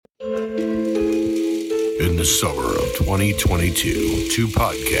In the summer of 2022, two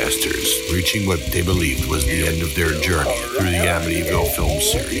podcasters, reaching what they believed was the end of their journey through the Amityville film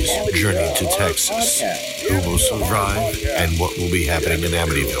series, journeyed to Texas. Who will survive, and what will be happening in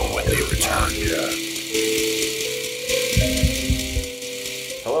Amityville when they return?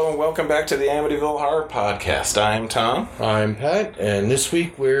 Hello and welcome back to the Amityville Horror Podcast. I'm Tom. I'm Pat, and this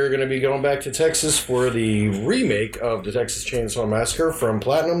week we're going to be going back to Texas for the remake of the Texas Chainsaw Massacre from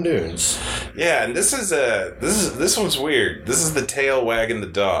Platinum Dunes. Yeah, and this one's weird. This is the tail wagging the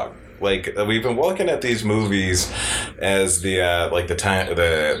dog. Like, we've been looking at these movies as the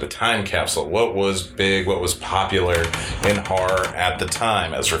time capsule. What was big, what was popular in horror at the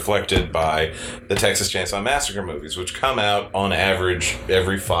time, as reflected by the Texas Chainsaw Massacre movies, which come out on average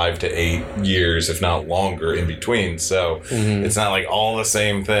every 5 to 8 years, if not longer, in between. So It's not like all the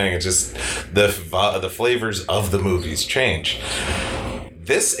same thing. It's just the flavors of the movies change.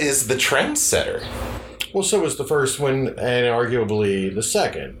 This is the trendsetter. Well, so was the first one, and arguably the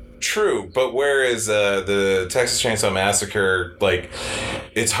second. True, but whereas the Texas Chainsaw Massacre, like,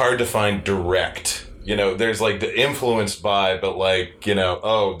 it's hard to find direct. You know, there's like the influenced by, but like, you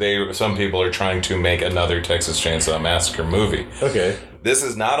know, some people are trying to make another Texas Chainsaw Massacre movie. Okay. This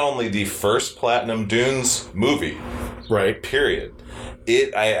is not only the first Platinum Dunes movie. Right. Period.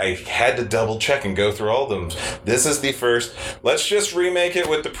 I had to double check and go through all of them. This is the first. Let's just remake it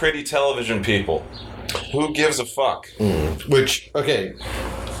with the pretty television people. Who gives a fuck? Which, okay.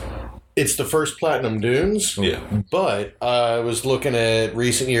 It's the first Platinum Dunes. Yeah. But I was looking at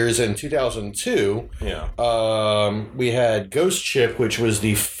recent years. In 2002, we had Ghost Ship, which was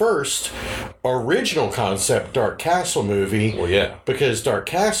the first original concept Dark Castle movie. Well, yeah. Because Dark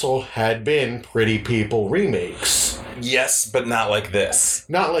Castle had been Pretty People remakes. Yes, but not like this.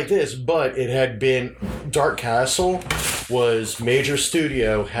 Not like this, but it had been... Dark Castle was... Major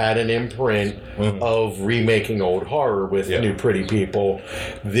Studio had an imprint of remaking old horror with new Pretty People.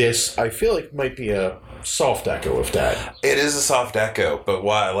 This, I feel like, might be a soft echo of that. It is a soft echo, but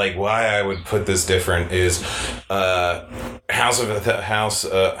why I would put this different is House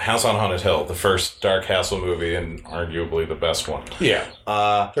on Haunted Hill, the first Dark Castle movie and arguably the best one. Yeah.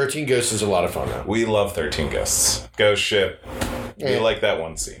 13 Ghosts is a lot of fun, though. We love 13 Ghosts. Ghost Ship. We like that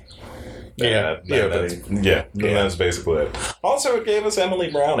one scene. That's basically it. Also, it gave us Emily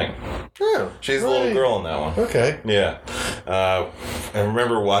Browning. Oh, she's the little girl in that one. Okay. Yeah. I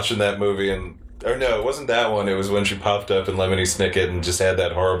remember watching that movie and... Or no, it wasn't that one. It was when she popped up in Lemony Snicket and just had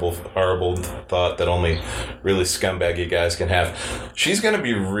that horrible thought that only really scumbaggy guys can have. She's going to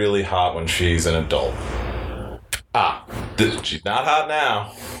be really hot when she's an adult. She's not hot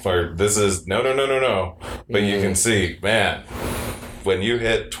now. Or this is... No. But you can see, man, when you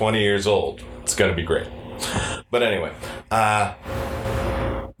hit 20 years old, it's going to be great. But anyway, the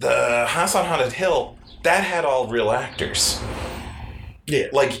House on Haunted Hill, that had all real actors. Yeah.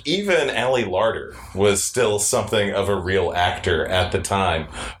 Like, even Ellie Larder was still something of a real actor at the time.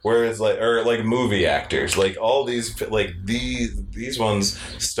 Whereas, like movie actors, like, all these, like, these ones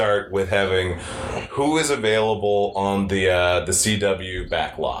start with having who is available on the CW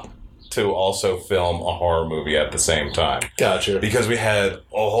backlot to also film a horror movie at the same time. Gotcha. Because we had a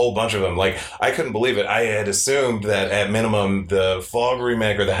whole bunch of them. Like, I couldn't believe it. I had assumed that at minimum the Fog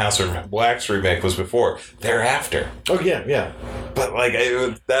remake or the House of Wax remake was before. They're after. Oh, yeah. But, like,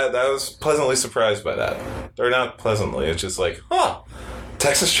 that was pleasantly surprised by that. Or not pleasantly. It's just like,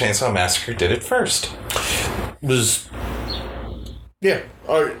 Texas Chainsaw Massacre did it first. Was... Yeah.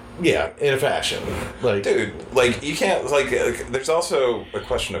 In a fashion. Like, dude, like, you can't, like, there's also a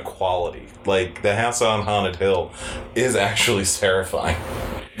question of quality. Like, the House on Haunted Hill is actually terrifying.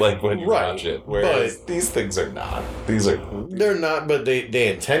 Like, when you watch it. Whereas these things are not. They're not, but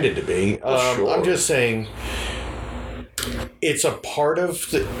they intended to be. Sure. I'm just saying... It's a part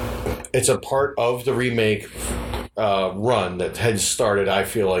of the remake run that had started, I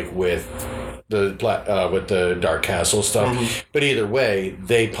feel like, with the Dark Castle stuff. But either way,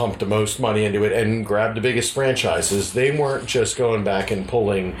 they pumped the most money into it and grabbed the biggest franchises. They weren't just going back and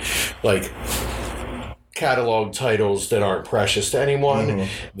pulling, like, catalog titles that aren't precious to anyone.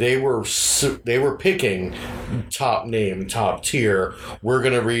 They were picking top name, top tier. We're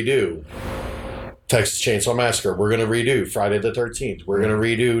gonna redo Texas Chainsaw Massacre. We're going to redo Friday the 13th. We're going to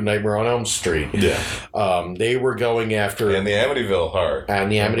redo Nightmare on Elm Street. Yeah. They were going after... And the Amityville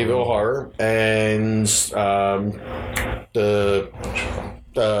Horror. And the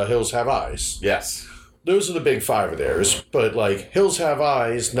Hills Have Eyes. Yes. Those are the big five of theirs. But, like, Hills Have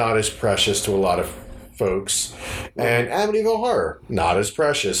Eyes, not as precious to a lot of folks, and Amityville Horror, not as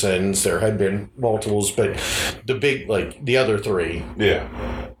precious, and there had been multiples, but the big, like, the other three. Yeah.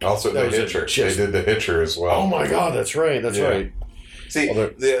 Also, the Hitcher. They did the Hitcher as well. Oh my God, that's right, right. See,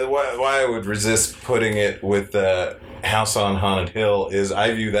 why I would resist putting it with House on Haunted Hill is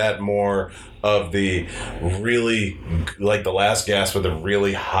I view that more of the really, like the last gasp of the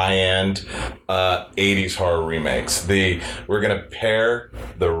really high-end 80s horror remakes. We're going to pair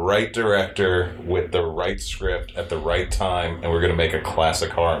the right director with the right script at the right time, and we're going to make a classic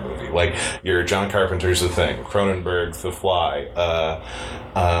horror movie. Like your John Carpenter's The Thing, Cronenberg's The Fly,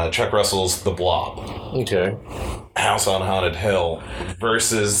 Chuck Russell's The Blob. Okay. House on Haunted Hill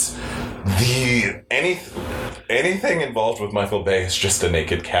versus anything involved with Michael Bay is just a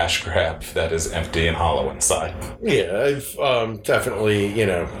naked cash grab that is empty and hollow inside. Yeah, I've definitely,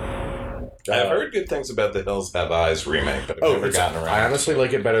 I've heard good things about the Hills Have Eyes remake, but I've never gotten around. I honestly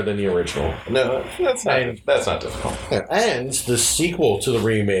like it better than the original. No, that's not difficult. And the sequel to the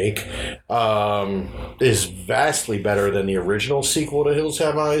remake is vastly better than the original sequel to Hills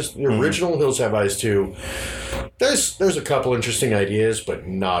Have Eyes. The original Hills Have Eyes 2, there's a couple interesting ideas, but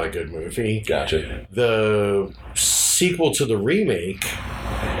not a good movie. Gotcha. The sequel to the remake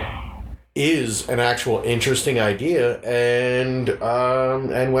is an actual interesting idea, and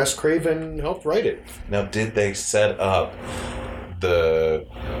Wes Craven helped write it. Now, did they set up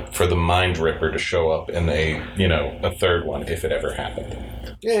for the Mind Ripper to show up in a third one if it ever happened?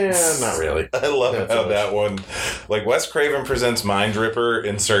 Yeah, not really. I love how that one, like Wes Craven presents Mind Ripper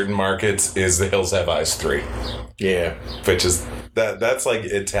in certain markets is The Hills Have Eyes 3. Yeah, which is that's like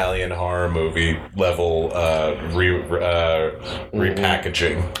Italian horror movie level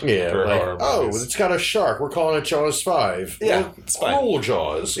repackaging. Yeah, for like, horror movies. It's got a shark. We're calling it Jaws 5. Yeah, it's fine. Cruel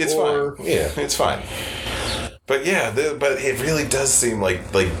Jaws. It's fine. Yeah, it's fine. But yeah, but it really does seem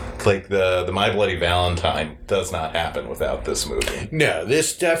like the My Bloody Valentine does not happen without this movie. No,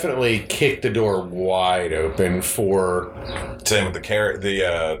 this definitely kicked the door wide open for. Same with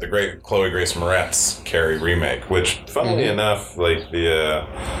the great Chloe Grace Moretz Carrie remake, which, funnily enough, like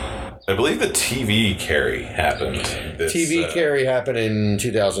I believe the TV Carrie happened. Carrie happened in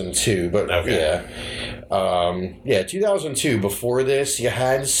 2002, but okay. 2002. Before this, you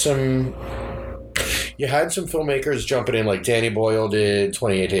had some filmmakers jumping in, like Danny Boyle did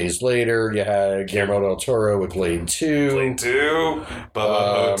 28 Days Later. You had Guillermo del Toro with Blade 2.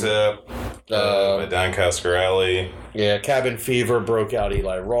 Bubba Hotep, Don Coscarelli. Yeah, Cabin Fever broke out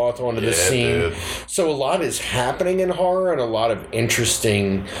Eli Roth onto the scene. So a lot is happening in horror, and a lot of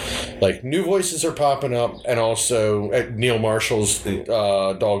interesting, like, new voices are popping up, and also Neil Marshall's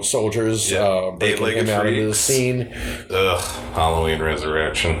Dog Soldiers breaking him out into the scene. Ugh, Halloween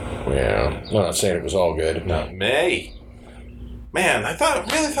Resurrection. Yeah, I'm not saying it was all good. No, May. Man, I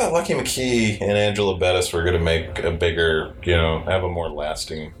really thought Lucky McKee and Angela Bettis were going to make a bigger, have a more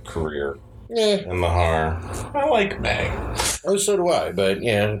lasting career. In the horror. I like May. Oh, so do I, but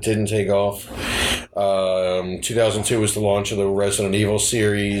it didn't take off. 2002 was the launch of the Resident Evil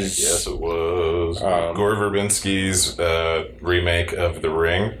series. Yes, it was. Gore Verbinski's remake of The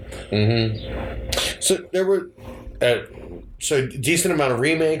Ring. Mm-hmm. So there were a decent amount of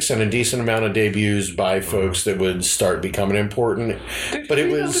remakes and a decent amount of debuts by folks that would start becoming important. But it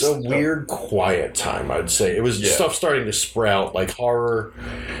was a weird, quiet time, I'd say. It was stuff starting to sprout, like horror.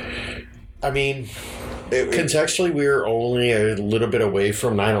 I mean, contextually, we were only a little bit away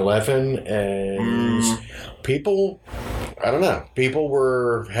from 9/11, and people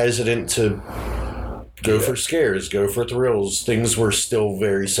were hesitant to go for scares, go for thrills. Things were still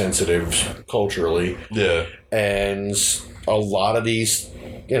very sensitive culturally. Yeah. And a lot of these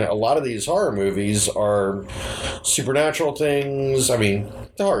horror movies are supernatural things. I mean,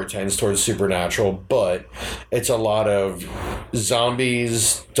 the horror tends towards supernatural, but it's a lot of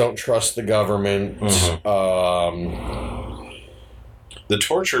zombies, don't trust the government. The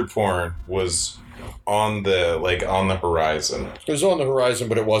torture porn was on the horizon. It was on the horizon,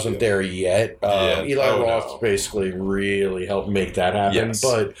 but it wasn't there yet. Eli Roth basically really helped make that happen. Yes.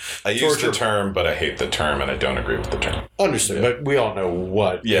 But I use the term, but I hate the term, and I don't agree with the term. Understood, but we all know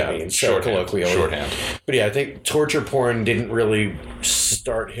what it means. Shorthand. But I think torture porn didn't really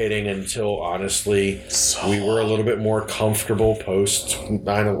start hitting until, honestly, we were a little bit more comfortable post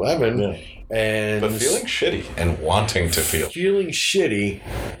 9/11. Yeah. But feeling shitty and wanting to feel. Feeling shitty,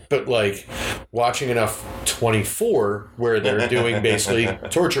 but like watching enough 24 where they're doing basically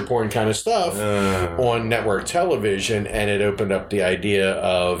torture porn kind of stuff on network television, and it opened up the idea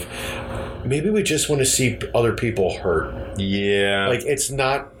of maybe we just want to see other people hurt. Yeah. Like, it's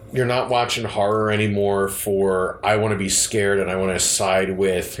not not watching horror anymore for I want to be scared and I want to side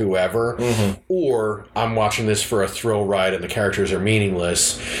with whoever, or I'm watching this for a thrill ride and the characters are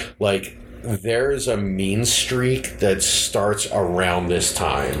meaningless. Like, there's a mean streak that starts around this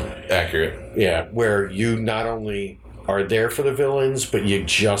time. Accurate. Yeah, where you not only are there for the villains, but you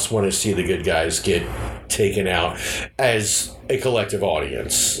just want to see the good guys get taken out as a collective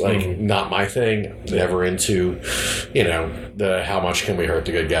audience. Like, not my thing. Never into, the how much can we hurt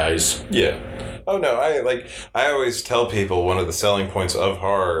the good guys. Yeah. Oh, no, I always tell people one of the selling points of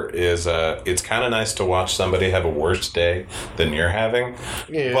horror is it's kind of nice to watch somebody have a worse day than you're having.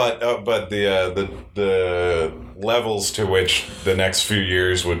 Yeah. But the levels to which the next few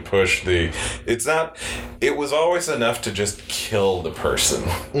years would push it was always enough to just kill the person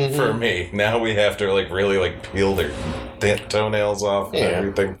for me. Now we have to really peel their toenails off and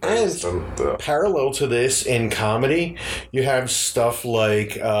everything. And parallel to this in comedy, you have stuff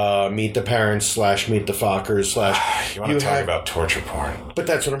like Meet the Parents / Meet the Fockers / you want to talk about torture porn. But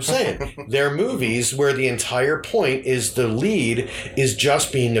that's what I'm saying. They're movies where the entire point is the lead is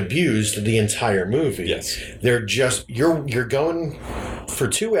just being abused the entire movie. Yes. They're just you're going for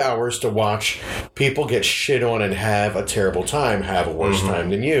 2 hours to watch people get shit on and have a terrible time, have a worse time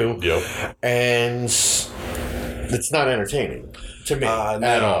than you. Yep. And it's not entertaining to me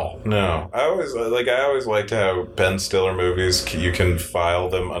at all. No, I always liked how Ben Stiller movies, you can file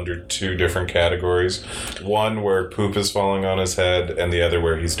them under 2 different categories. One where poop is falling on his head, and the other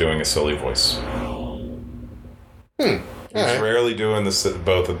where he's doing a silly voice. He's rarely doing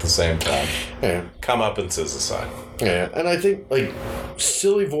both at the same time. Yeah. Comeuppances aside. Yeah, and I think,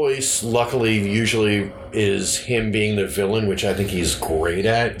 silly voice, luckily, usually is him being the villain, which I think he's great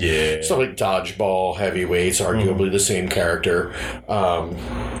at. Yeah. Stuff like Dodgeball, Heavyweights, arguably the same character.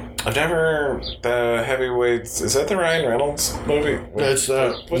 I've never... The Heavyweights... Is that the Ryan Reynolds movie? What's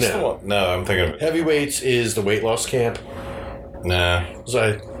the one? No, I'm thinking of... Heavyweights is the weight loss camp. Nah.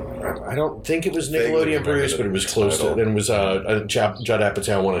 I don't think it was Nickelodeon produced, but it was close to it. And it was Judd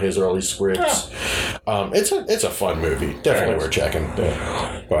Apatow, one of his early scripts. It's a fun movie. Definitely worth checking.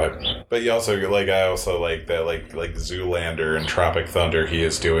 But you also I also like that like Zoolander and Tropic Thunder. He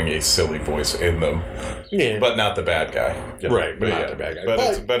is doing a silly voice in them. Yeah, but not the bad guy. Right, but not the bad guy.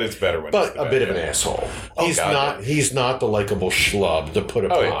 But it's better when. But a bit of an asshole. He's not the likable schlub to put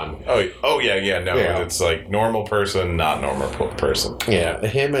upon. No. It's like normal person, not normal person. Yeah,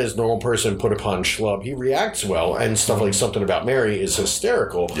 him as normal person put upon schlub. He reacts well, and stuff like Something About Mary is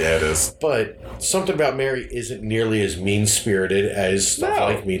hysterical. Yeah, it is. But Something About Mary isn't nearly as mean-spirited as stuff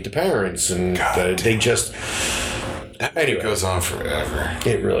like Meet the Parents, and they just... It goes on forever.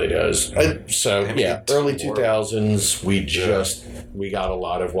 It really does. So, early 2000s, we got a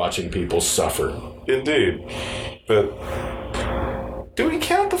lot of watching people suffer. Indeed. But... do we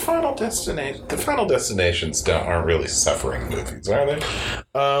count the Final Destination? The Final Destinations aren't really suffering movies, are they?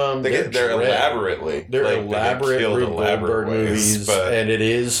 They're elaborately. They're elaborate Goldberg movies, and it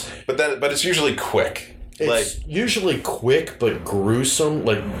is. But it's usually quick. It's usually quick but gruesome.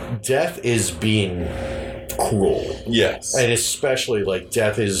 Like, death is being cruel. Yes. And especially,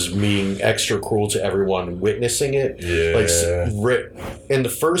 death is being extra cruel to everyone witnessing it. Yeah. In the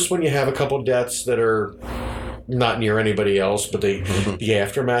first one, you have a couple deaths that are not near anybody else, but the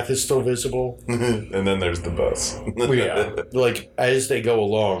aftermath is still visible. And then there's the bus. As they go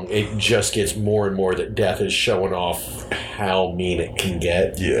along, it just gets more and more that death is showing off how mean it can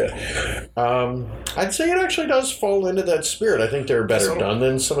get. Yeah. I'd say it actually does fall into that spirit. I think they're better done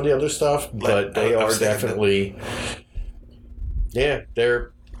than some of the other stuff, but they are definitely...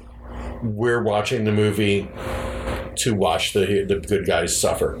 We're watching the movie to watch the good guys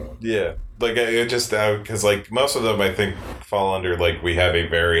suffer. Yeah. It just, because, most of them, I think, fall under, we have a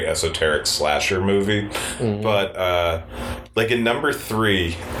very esoteric slasher movie. Mm-hmm. But, in number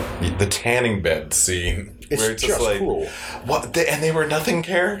 3, the tanning bed scene. Where it's just cruel. What? And they were nothing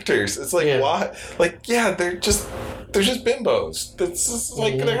characters. It's what? They're just bimbos. It's just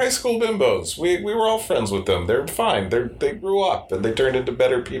they're high school bimbos. We were all friends with them. They're fine. They grew up, and they turned into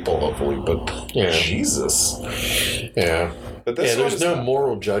better people, hopefully. But, Jesus. Yeah. But there's no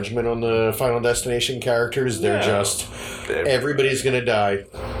moral judgment on the Final Destination characters. They're just everybody's gonna die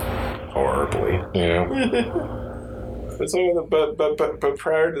horribly. Yeah. But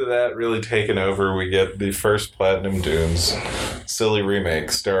prior to that really taking over, we get the first Platinum Dunes silly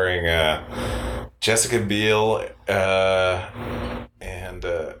remake starring Jessica Biel and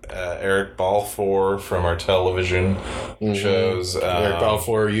Eric Balfour from our television shows. Eric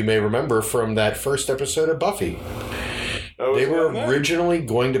Balfour, you may remember from that first episode of Buffy. They were originally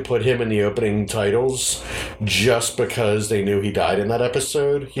going to put him in the opening titles just because they knew he died in that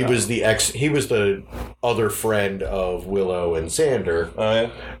episode. He was the other friend of Willow and Xander. Oh, yeah?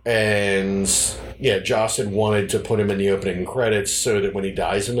 And yeah, Joss had wanted to put him in the opening credits so that when he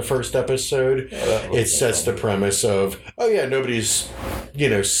dies in the first episode, it sets the premise of, oh yeah, nobody's,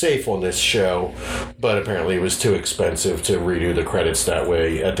 safe on this show. But apparently it was too expensive to redo the credits that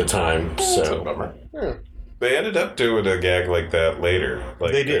way at the time. That's a bummer. Yeah. They ended up doing a gag like that later.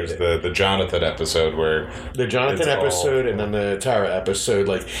 Like, they did. There's the Jonathan episode where... The Jonathan episode and then the Tara episode,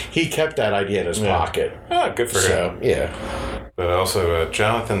 like, he kept that idea in his pocket. Oh, good for him. Yeah. But also,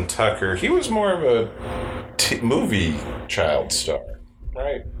 Jonathan Tucker, he was more of a movie child star,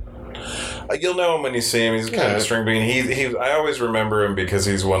 right? You'll know him when you see him. He's kind of a string bean. I always remember him because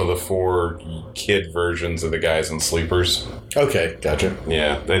he's one of the 4 kid versions of the guys in Sleepers. Okay, gotcha.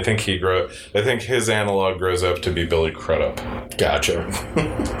 Yeah, I think his analog grows up to be Billy Crudup. Gotcha.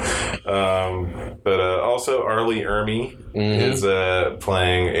 But also Arlie Ermey is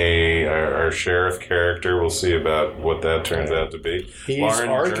playing our sheriff character. We'll see about what that turns out to be. He's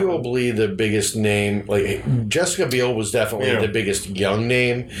arguably the biggest name. Like Jessica Biel was definitely the biggest young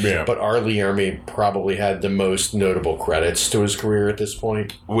name, but Arlie Ermey probably had the most notable credits to his career at this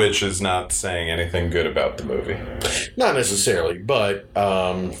point. Which is not saying anything good about the movie. Not necessarily, but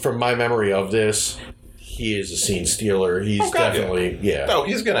from my memory of this, he is a scene stealer. He's definitely, No,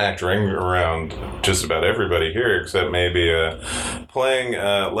 he's going to act ring around just about everybody here, except maybe playing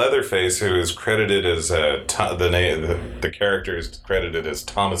Leatherface, who is credited as the character is credited as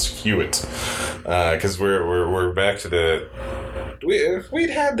Thomas Hewitt, because we're back to the.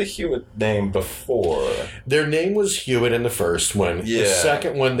 We'd had the Hewitt name before. Their name was Hewitt in the first one. Yeah. The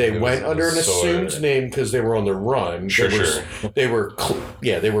second one, they went under an assumed name because they were on the run. They were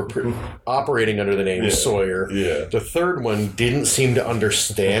operating under the name Sawyer. Yeah. The third one didn't seem to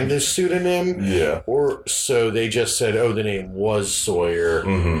understand his pseudonym. Yeah. Or so they just said, "Oh, the name was Sawyer."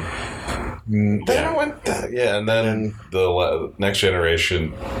 Mm-hmm. And then the Next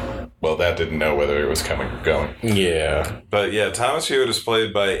Generation. Well, that didn't know whether it was coming or going. Yeah. But yeah, Thomas Hewitt is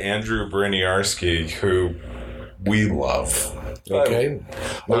played by Andrew Briniarski, who we love. Okay.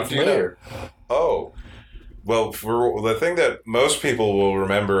 Not familiar. Oh. Well, for the thing that most people will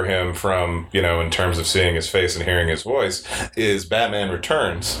remember him from, in terms of seeing his face and hearing his voice, is Batman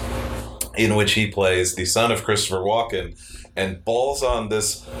Returns, in which he plays the son of Christopher Walken and balls on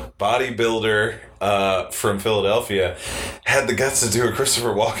this bodybuilder from Philadelphia, had the guts to do a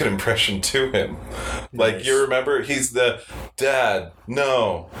Christopher Walken impression to him. Nice. Like, you remember, he's the dad,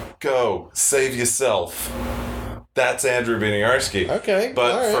 no, go, save yourself. That's Andrew Briniarski. Okay.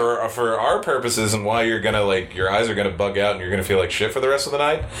 But for our purposes and why you're gonna, your eyes are gonna bug out and you're gonna feel like shit for the rest of the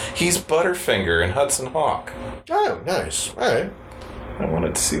night, he's Butterfinger in Hudson Hawk. Oh, nice. All right. I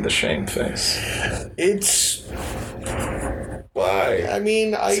wanted to see the shame face. It's... Why? I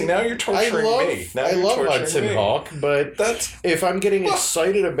mean, see, now you're torturing me. I love Hudson Hawk, but if I'm getting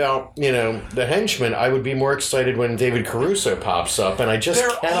excited about, the henchman, I would be more excited when David Caruso pops up, and I just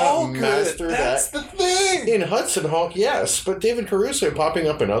cannot master that. That's the thing! In Hudson Hawk, yes, but David Caruso popping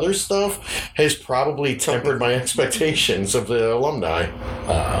up in other stuff has probably tempered my expectations of the alumni.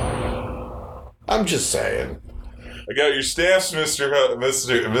 I'm just saying. I got your stamps,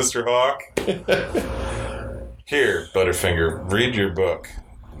 Mr. Hawk. Here, Butterfinger, read your book.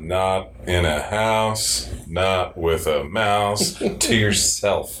 Not in a house, not with a mouse. To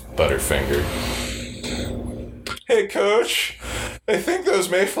yourself, Butterfinger. Hey, Coach. I think those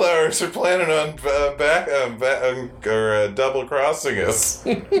Mayflowers are planning on double crossing us.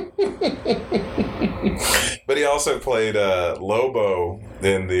 But he also played Lobo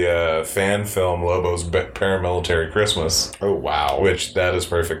in the fan film Lobo's Paramilitary Christmas. Oh, wow. Which, that is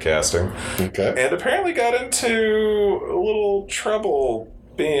perfect casting. Okay. And apparently got into a little trouble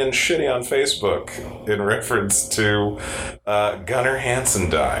being shitty on Facebook in reference to Gunnar Hansen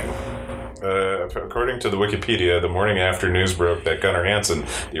dying. According to the Wikipedia, the morning after news broke that Gunnar Hansen,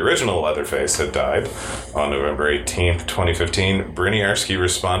 the original Leatherface, had died on November 18th, 2015, Briniarski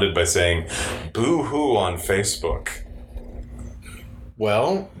responded by saying, "Boo-hoo" on Facebook.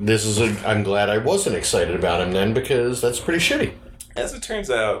 Well, I'm glad I wasn't excited about him then, because that's pretty shitty. As it turns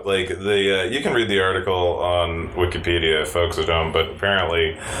out, you can read the article on Wikipedia, folks at home, but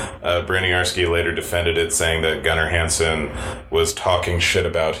apparently Briniarski later defended it, saying that Gunnar Hansen was talking shit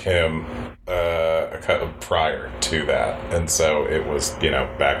about him prior to that, and so it was,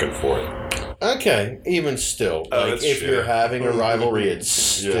 back and forth. Okay, even still, like if you're having a rivalry, it's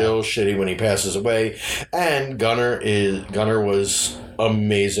still shitty when he passes away. And Gunnar was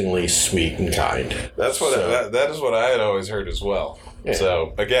amazingly sweet and kind. That's what that is what I had always heard as well. Yeah.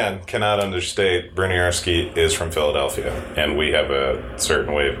 So again, cannot understate. Bruniarski is from Philadelphia, and we have a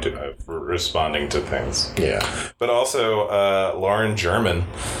certain way of responding to things. Yeah, but also Lauren German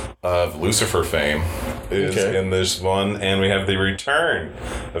of Lucifer fame is in this one, and we have the return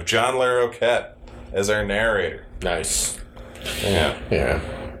of John LaRoquette as our narrator. Nice. Yeah.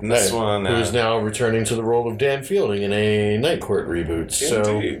 This one, who's now returning to the role of Dan Fielding in a Night Court reboot.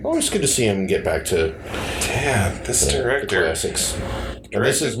 So always good to see him get back to this director. The classics. And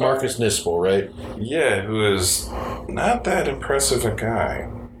this is Marcus Nispel, right? Yeah, who is not that impressive a guy,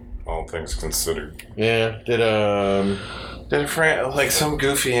 all things considered. Yeah, did like some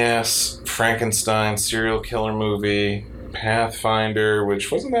goofy ass Frankenstein serial killer movie. Pathfinder,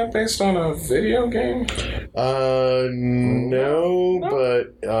 which wasn't that based on a video game? No,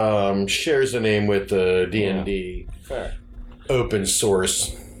 but shares a name with the D&D open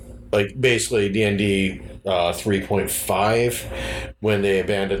source. Like basically D&D 3.5, when they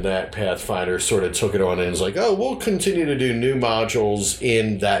abandoned that, Pathfinder sort of took it on and was like, oh, we'll continue to do new modules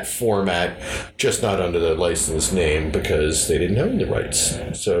in that format, just not under the licensed name because they didn't own the rights.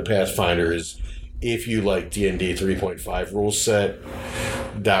 So Pathfinder is, if you like D&D 3.5 rule set,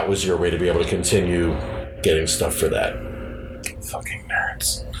 that was your way to be able to continue getting stuff for that. Fucking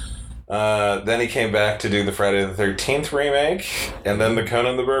nerds. Then he came back to do the Friday the 13th remake, and then the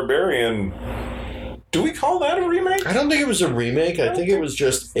Conan the Barbarian. Do we call that a remake? I don't think it was a remake. I think it was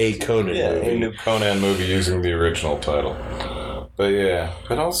just a Conan movie. A new Conan movie using the original title.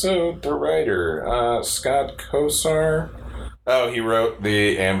 But also the writer, Scott Kosar. Oh, he wrote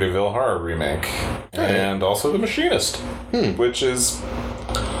the Amityville Horror remake. And also The Machinist, which is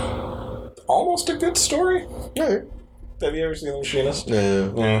almost a good story. Right. Have you ever seen The Machinist?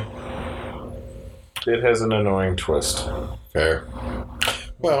 No. Yeah. It has an annoying twist. Fair.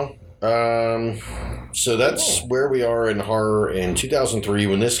 Well, so that's where we are in horror in 2003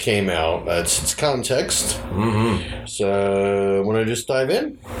 when this came out. That's its context. Mm-hmm. So, want to just dive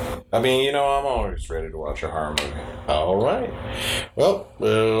in? I mean, I'm always ready to watch a horror movie. All right. Well,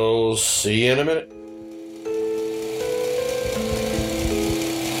 we'll see you in a minute.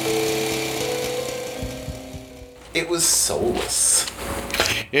 It was soulless.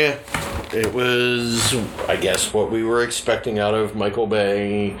 Yeah. It was, I guess, what we were expecting out of Michael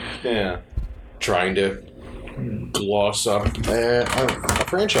Bay. Yeah. Trying to gloss up a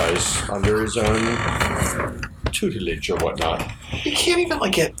franchise under his own tutelage or whatnot. You can't even,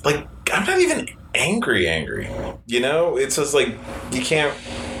 I'm not even angry. It's just like, you can't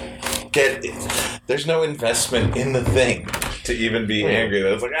get, there's no investment in the thing to even be angry.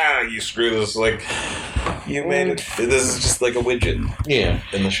 It's like, you screw this, like, you made it. This is just like a widget. Yeah.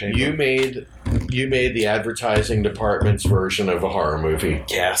 In the shape. You made the advertising department's version of a horror movie.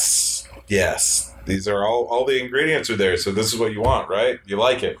 Yes. These are all the ingredients are there, so this is what you want, right? You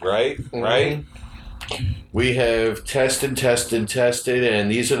like it, right? Mm-hmm. Right? We have tested,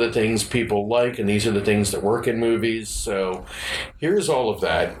 and these are the things people like, and these are the things that work in movies. So here's all of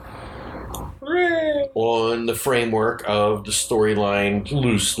that. On the framework of the storyline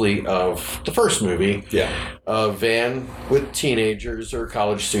loosely of the first movie. Yeah. A van with teenagers or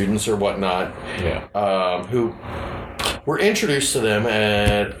college students or whatnot. Yeah. Who were introduced to them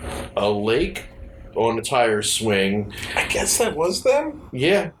at a lake on a tire swing. I guess that was them?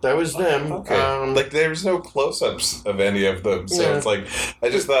 Yeah, that was them. Okay. There's no close-ups of any of them, so it's like, I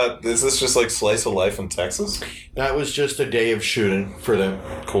just thought, is this just like slice of life in Texas? That was just a day of shooting for them.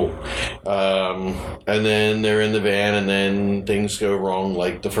 Cool. And then they're in the van, and then things go wrong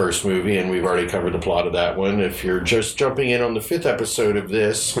like the first movie, and we've already covered the plot of that one. If you're just jumping in on the 5th episode of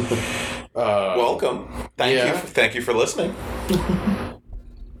this... welcome. Thank you for listening.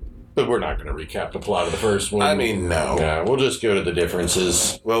 But we're not going to recap the plot of the first one. I mean, no. Yeah, we'll just go to the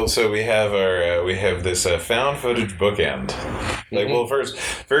differences. Well, so we have this found footage bookend. Well,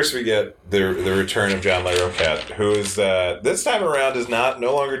 first we get the return of John LaRoquette, who is this time around is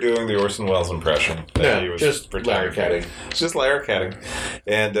no longer doing the Orson Welles impression. He was just LaRoquetting. It's just LaRoquetting,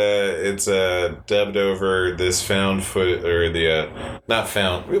 and it's dubbed over this found foot or the not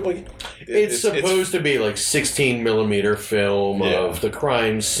found. It's supposed to be like 16 millimeter film of the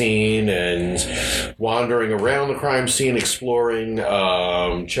crime scene and wandering around the crime scene, exploring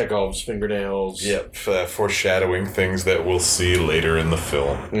Chekhov's fingernails. Yep, foreshadowing things that we'll see later in the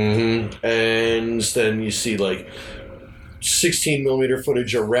film. Mm-hmm. And then you see 16 millimeter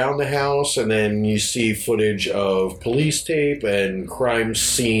footage around the house, and then you see footage of police tape and crime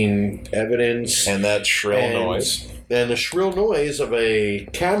scene evidence. And that shrill noise. And the shrill noise of a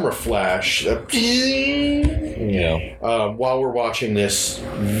camera flash. While we're watching this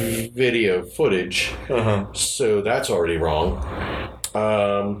video footage. So that's already wrong.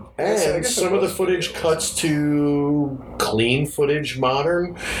 And some of the footage cuts to clean footage,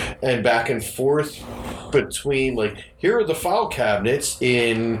 modern, and back and forth between, like, here are the file cabinets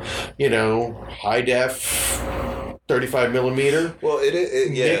in, high def 35 millimeter. Well,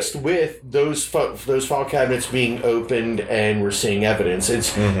 mixed with those file cabinets being opened, and we're seeing evidence.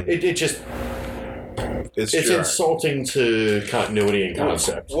 It's insulting to continuity and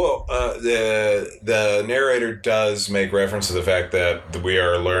concept. Well, the narrator does make reference to the fact that we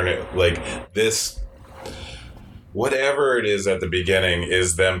are learning, like, this, whatever it is at the beginning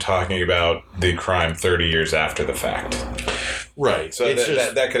is them talking about the crime 30 years after the fact. Right. So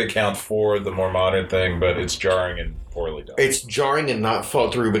that could account for the more modern thing, but it's jarring and poorly done. It's jarring and not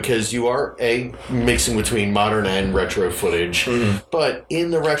thought through because you are, mixing between modern and retro footage. But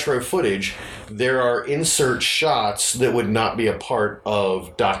in the retro footage, there are insert shots that would not be a part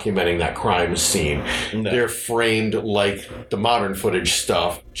of documenting that crime scene. No. They're framed like the modern footage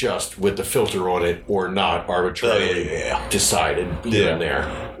stuff, just with the filter on it or not arbitrarily decided in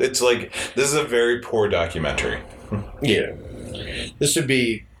there. It's like, this is a very poor documentary. Yeah. This would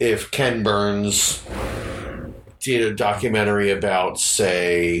be if Ken Burns did a documentary about,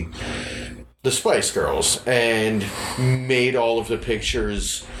 say, the Spice Girls and made all of the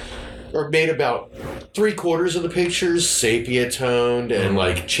pictures, or made about 3/4 of the pictures sepia toned and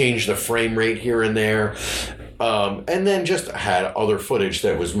like changed the frame rate here and there. And then just had other footage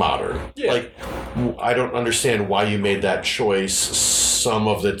that was modern. Yeah. Like, I don't understand why you made that choice some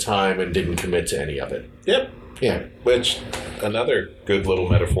of the time and didn't commit to any of it. Yep. Yeah. Which, another good little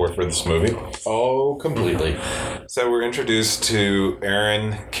metaphor for this movie. Oh, completely. So we're introduced to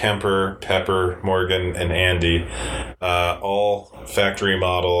Aaron, Kemper, Pepper, Morgan, and Andy. All factory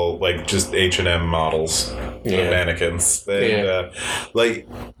model, like just H&M models. Mannequins. And, like,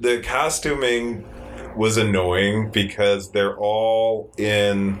 the costuming was annoying because they're all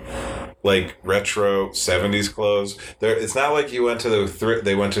in, like, retro 70s clothes. It's not like you went to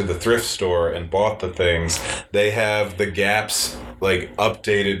they went to the thrift store and bought the things. They have the Gap's, like,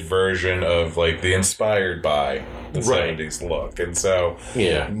 updated version of, like, the inspired by the 70s look. And so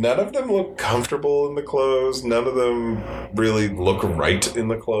none of them look comfortable in the clothes. None of them really look right in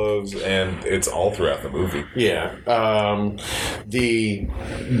the clothes. And it's all throughout the movie. Yeah. The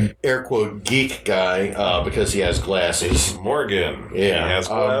air quote geek guy, because he has glasses. Morgan. Yeah. He has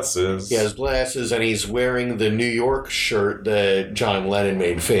glasses. He has glasses, and he's wearing the New York shirt that John Lennon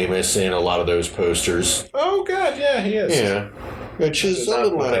made famous in a lot of those posters. Oh, God, yeah, he is. Yeah. Which is a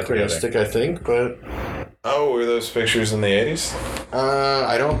little anachronistic, I think, but... Oh, were those pictures in the 80s?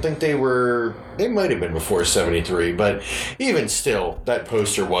 I don't think they were... They might have been before 73, but even still, that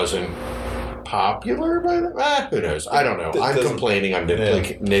poster wasn't popular by the... who knows? I don't know. I'm complaining. I'm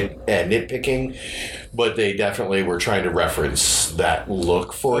nitpicking, but they definitely were trying to reference that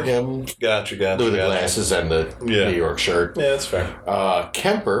look for him. Gotcha. With the glasses and the New York shirt. Yeah, that's fair.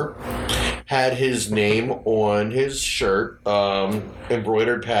 Kemper had his name on his shirt,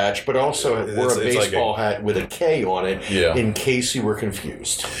 embroidered patch, but also wore a baseball hat with a K on it in case you were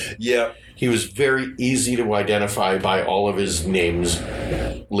confused. Yeah. He was very easy to identify by all of his names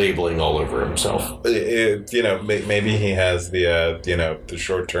labeling all over himself. Maybe he has the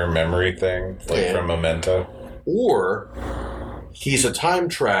short-term memory thing, from Memento. Or he's a time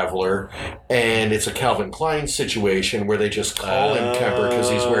traveler, and it's a Calvin Klein situation where they just call him Kemper because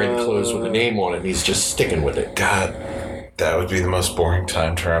he's wearing the clothes with a name on it, and he's just sticking with it. God, that would be the most boring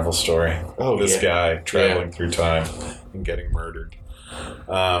time travel story. Oh, this guy traveling through time and getting murdered.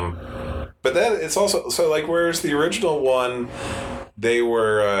 But then it's also whereas the original one, they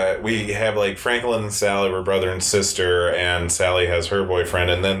were we have like Franklin and Sally were brother and sister, and Sally has her boyfriend,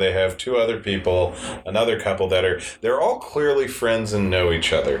 and then they have two other people, another couple they're all clearly friends and know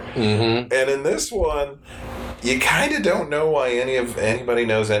each other. And in this one, you kind of don't know why anybody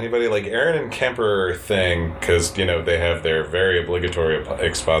knows anybody. Like Aaron and Kemper thing, because they have their very obligatory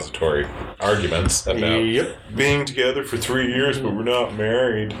expository arguments about being together for 3 years, but we're not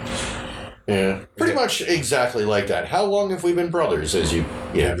married. Yeah. Pretty much exactly like that. How long have we been brothers?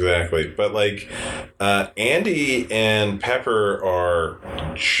 Yeah. Exactly. But, like, Andy and Pepper are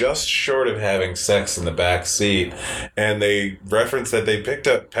just short of having sex in the back seat, and they reference that they picked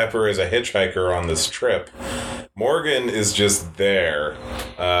up Pepper as a hitchhiker on this trip. Morgan is just there.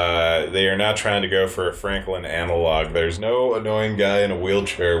 They are not trying to go for a Franklin analog. There's no annoying guy in a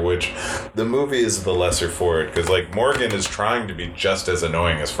wheelchair, which the movie is the lesser for it, because, like, Morgan is trying to be just as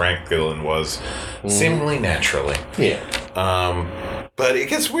annoying as Franklin was, seemingly naturally. Yeah. But it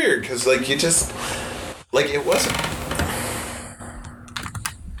gets weird, because, like, you just... Like, it wasn't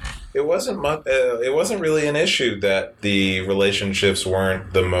really an issue that the relationships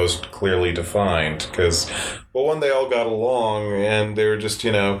weren't the most clearly defined, because, well, one, they all got along, and they were just,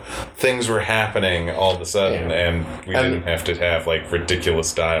 things were happening all of a sudden, and we didn't have to have, like,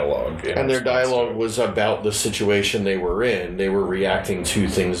 ridiculous dialogue. And their dialogue was about the situation they were in. They were reacting to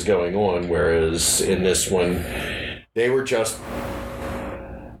things going on, whereas in this one, they were just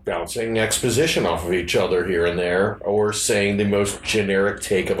bouncing exposition off of each other here and there, or saying the most generic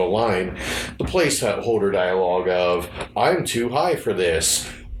take of a line. The placeholder dialogue of, I'm too high for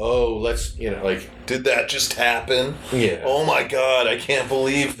this. Oh, let's, did that just happen? Yeah. Oh my God, I can't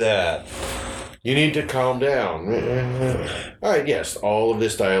believe that. You need to calm down. All right, yes, all of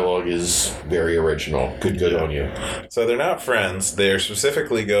this dialogue is very original. Good on you. So they're not friends. They're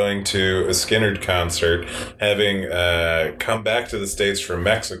specifically going to a Skynyrd concert, having come back to the States from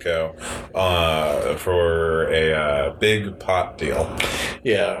Mexico for a big pot deal.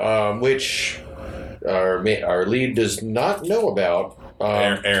 Yeah, which our lead does not know about.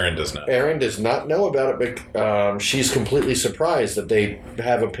 Aaron does not. Aaron does not know about it, but she's completely surprised that they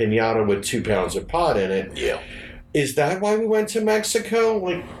have a piñata with 2 pounds of pot in it. Yeah. Is that why we went to Mexico?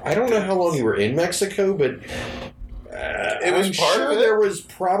 Like, I don't know how long you were in Mexico, but it was there was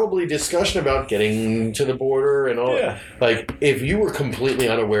probably discussion about getting to the border and all. Yeah. Like, if you were completely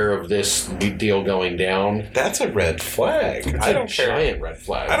unaware of this deal going down, that's a red flag. It's a giant red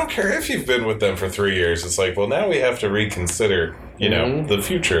flag. I don't care if you've been with them for 3 years. It's like, well, now we have to reconsider, the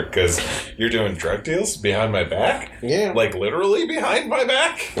future, because you're doing drug deals behind my back? Yeah. Like, literally behind my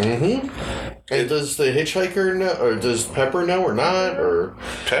back? Mm-hmm. And does the hitchhiker know, or does Pepper know or not? Or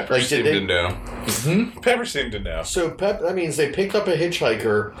Pepper seemed to know. Mm-hmm. Pepper seemed to know. So that means they picked up a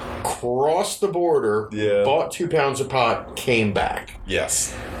hitchhiker, crossed the border, bought 2 pounds of pot, came back.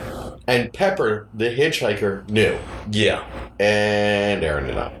 Yes. And Pepper, the hitchhiker, knew. Yeah. And Aaron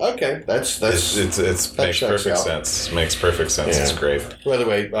did not. Okay, that's it makes perfect sense. Makes perfect sense. Yeah. It's great. By the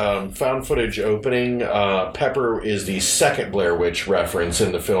way, found footage opening. Pepper is the second Blair Witch reference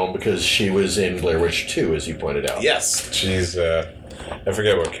in the film because she was in Blair Witch 2, as you pointed out. Yes, she's. I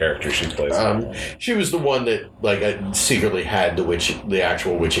forget what character she plays. She was the one that secretly had the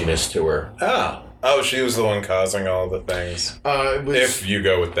actual witchiness to her. Oh, she was the one causing all the things. If you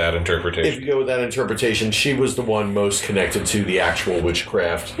go with that interpretation. If you go with that interpretation, she was the one most connected to the actual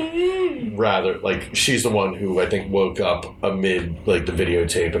witchcraft. Rather, she's the one who I think woke up amid, the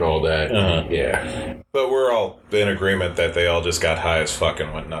videotape and all that. Uh-huh. Yeah. But we're all in agreement that they all just got high as fuck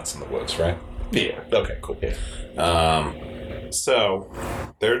and went nuts in the woods, right? Yeah. Okay, cool. Yeah. So,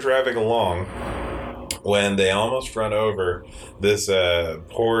 they're driving along when they almost run over this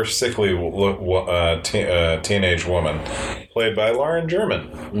poor, sickly teenage woman, played by Lauren German,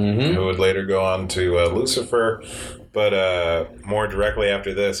 who would later go on to Lucifer, but more directly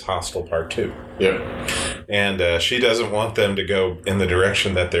after this, Hostel Part 2. Yeah. And she doesn't want them to go in the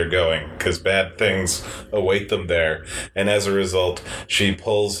direction that they're going, because bad things await them there. And as a result, she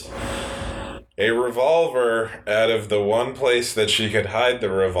pulls a revolver out of the one place that she could hide the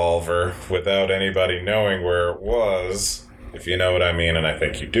revolver without anybody knowing where it was, if you know what I mean, and I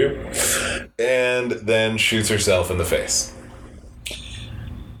think you do, and then shoots herself in the face.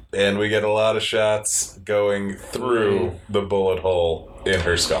 And we get a lot of shots going through the bullet hole in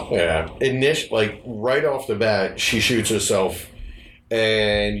her skull. Yeah. Right off the bat, she shoots herself,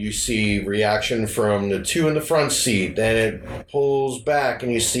 and you see reaction from the 2 in the front seat. Then it pulls back,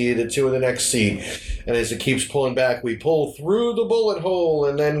 and you see the 2 in the next seat. And as it keeps pulling back, we pull through the bullet hole,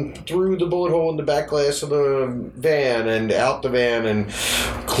 and then through the bullet hole in the back glass of the van, and out the van, and,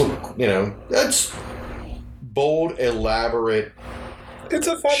 that's bold, elaborate. It's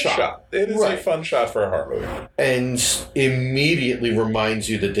a fun shot. It is a fun shot for a horror movie. And immediately reminds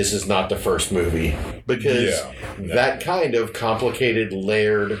you that this is not the first movie. Because that kind of complicated,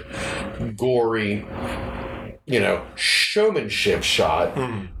 layered, gory, showmanship shot.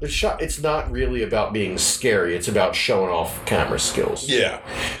 It's not really about being scary. It's about showing off camera skills. Yeah.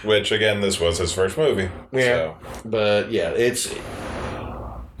 Which, again, this was his first movie. Yeah. So. But, yeah, it's...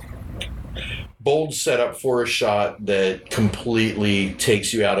 bold setup for a shot that completely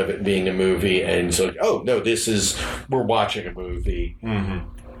takes you out of it being a movie, and it's like, oh no, we're watching a movie. Mm-hmm.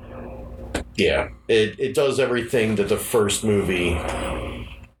 Yeah, it does everything that the first movie.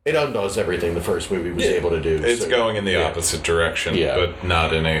 It undoes everything the first movie was able to do. It's going in the opposite direction, but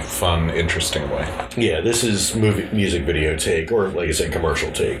not in a fun, interesting way. Yeah, this is music video take, or like I said,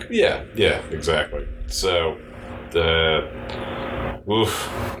 commercial take. Yeah, exactly. So,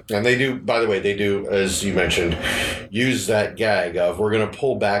 oof. And they do, by the way, as you mentioned, use that gag of, we're going to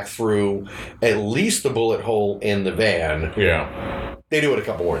pull back through at least the bullet hole in the van. Yeah. They do it a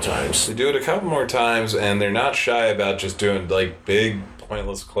couple more times. They do it a couple more times, and they're not shy about just doing, like, big,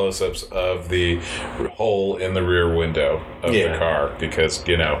 pointless close-ups of the hole in the rear window of the car, because,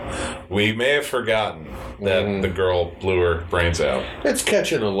 we may have forgotten that the girl blew her brains out. It's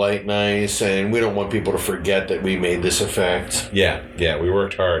catching the light nice, and we don't want people to forget that we made this effect. Yeah, we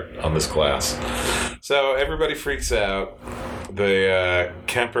worked hard on this class. So everybody freaks out. The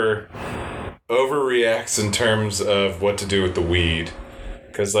Kemper overreacts in terms of what to do with the weed.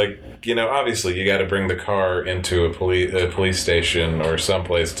 Because, obviously you got to bring the car into a police station or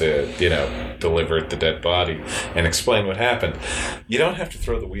someplace to, deliver the dead body and explain what happened. You don't have to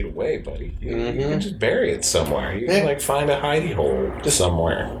throw the weed away, buddy. You can just bury it somewhere. You can, find a hidey hole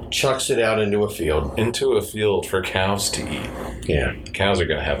somewhere. Chucks it out into a field. Into a field for cows to eat. Yeah. The cows are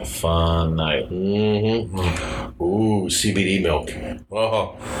going to have a fun night. Mm-hmm. Ooh, CBD milk.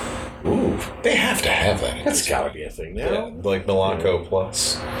 Oh. Ooh, they have to have that. That's got to be a thing now. Yeah, like Milano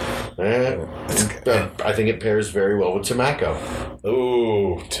Plus. I think it pairs very well with tobacco.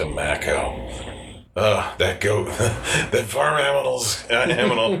 Ooh, tobacco. That goat. The farm animals got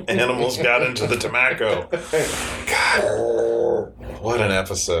into the tobacco. God, what an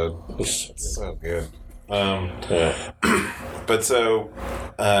episode. It's so good. But so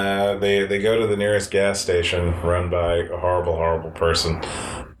they go to the nearest gas station run by a horrible, horrible person.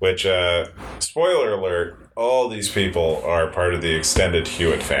 Which, spoiler alert, all these people are part of the extended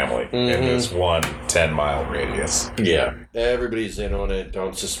Hewitt family in this 1 10-mile radius. Yeah. Everybody's in on it.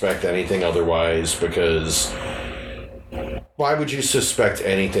 Don't suspect anything otherwise, because why would you suspect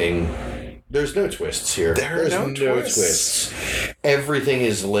anything? There's no twists here. There's no twists. Everything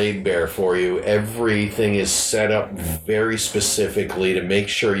is laid bare for you. Everything is set up very specifically to make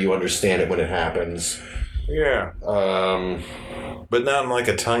sure you understand it when it happens. Yeah. But not in like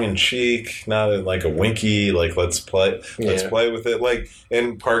a tongue-in-cheek, not in like a winky, like let's play with it. Like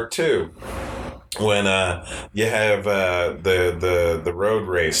in part 2, when you have the road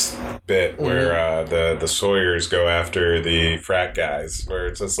race bit where the Sawyers go after the frat guys, where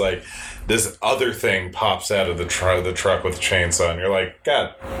it's just like this other thing pops out of the truck with a chainsaw, and you're like,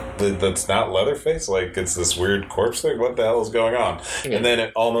 God, that's not Leatherface? Like, it's this weird corpse thing? What the hell is going on? Yeah. And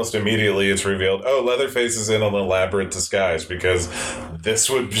then almost immediately it's revealed, Leatherface is in an elaborate disguise, because this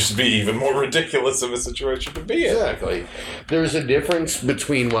would just be even more ridiculous of a situation to be in. Exactly. There's a difference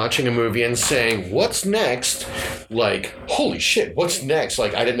between watching a movie and saying, what's next? Like, holy shit, what's next?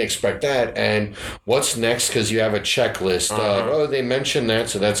 Like, I didn't expect that. And what's next? Because you have a checklist of, they mentioned that,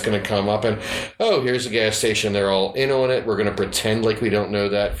 so that's going to come up. And, here's a gas station. They're all in on it. We're going to pretend like we don't know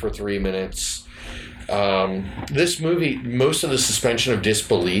that for 3 minutes. This movie, most of the suspension of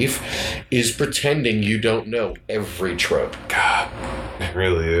disbelief is pretending you don't know every trope. God, it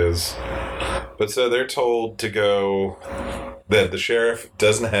really is. But so they're told to go, that the sheriff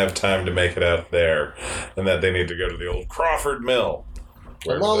doesn't have time to make it out there, and that they need to go to the old Crawford Mill.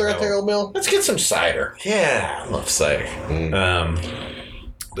 While they're at the old mill, let's get some cider. Yeah, I love cider.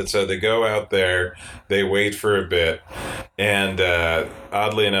 But so they go out there, they wait for a bit, and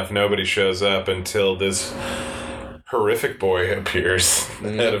oddly enough, nobody shows up until this horrific boy appears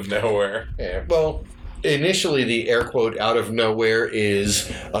out of nowhere. Yeah, well, initially the air quote out of nowhere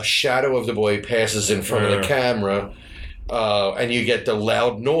is a shadow of the boy passes in front of the camera, and you get the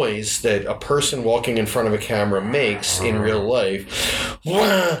loud noise that a person walking in front of a camera makes in real life.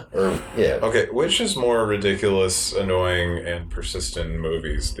 Okay, which is more ridiculous, annoying, and persistent in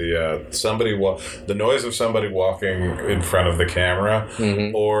movies? The noise of somebody walking in front of the camera,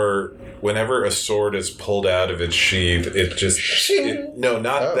 or whenever a sword is pulled out of its sheath, it just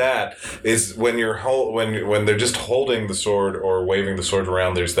that is when you're when they're just holding the sword or waving the sword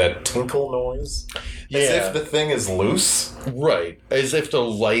around. There's that tinkle noise. As if the thing is loose. Right. As if the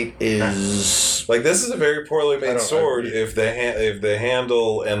light is... Like, this is a very poorly made sword if the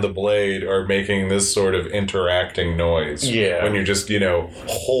handle and the blade are making this sort of interacting noise. Yeah. When you're just,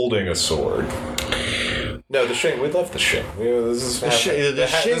 holding a sword. No, the shing. We love the shing. This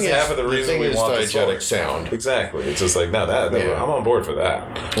is half of the reason we want the diegetic sound. Exactly. It's just like no, I'm on board for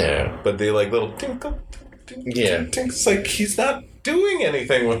that. Yeah. But the like little tinkle, it's like he's not doing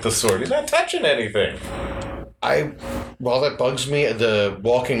anything with the sword. He's not touching anything. While that bugs me, the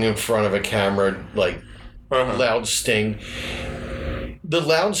walking in front of a camera, like loud sting. The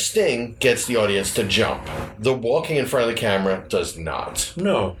loud sting gets the audience to jump. The walking in front of the camera does not.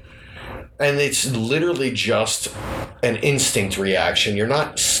 No. And it's literally just an instinct reaction. You're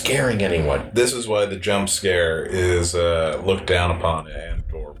not scaring anyone. This is why the jump scare is looked down upon and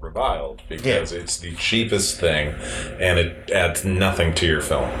or reviled, because it's the cheapest thing and it adds nothing to your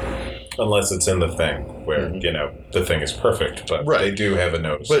film. Unless it's in The Thing, where, The Thing is perfect, but they do have a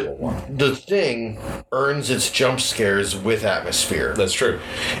noticeable one. The Thing earns its jump scares with atmosphere. That's true.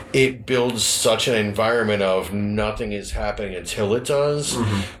 It builds such an environment of nothing is happening until it does.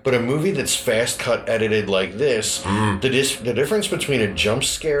 Mm-hmm. But a movie that's fast cut edited like this, the difference between a jump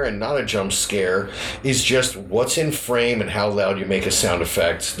scare and not a jump scare is just what's in frame and how loud you make a sound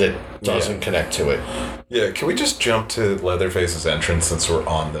effect that doesn't connect to it. Yeah, can we just jump to Leatherface's entrance since we're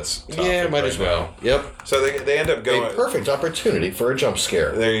on this topic? Yeah, might as well. Yep. So they end up going... A perfect opportunity for a jump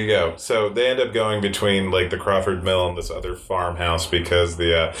scare. There you go. So they end up going between like the Crawford Mill and this other farmhouse because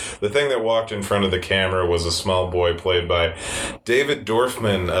the thing that walked in front of the camera was a small boy played by David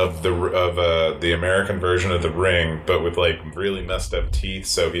Dorfman of the American version of The Ring, but with like really messed up teeth,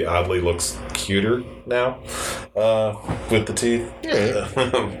 so he oddly looks cuter now with the teeth. Yeah.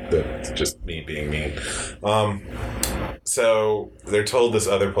 That's just me being mean. So they're told this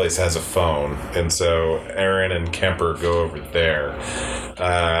other place has a phone, and so Aaron and Kemper go over there.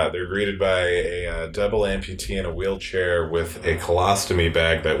 They're greeted by a double amputee in a wheelchair with a colostomy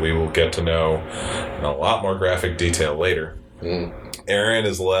bag that we will get to know in a lot more graphic detail later. Aaron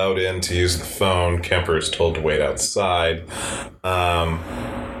is allowed in to use the phone. Kemper is told to wait outside.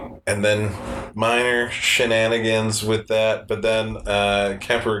 And then minor shenanigans with that, but then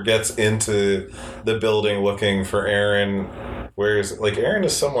Kemper gets into the building looking for Aaron. Where is it? Like, Aaron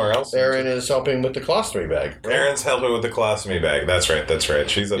is somewhere else. Aaron is helping with the colostomy bag. Right? Aaron's helping with the colostomy bag. That's right.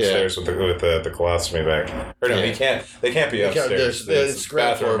 She's upstairs with the colostomy bag. Or no, he can't. They can't be upstairs. It's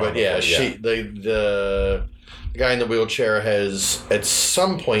ground floor, but the guy in the wheelchair has at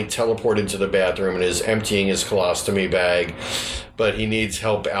some point teleported to the bathroom and is emptying his colostomy bag, but he needs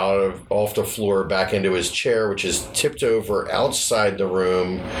help off the floor back into his chair, which is tipped over outside the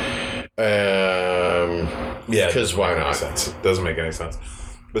room. Because why not? It doesn't make any sense.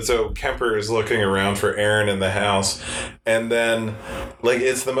 But so Kemper is looking around for Aaron in the house, and then, like,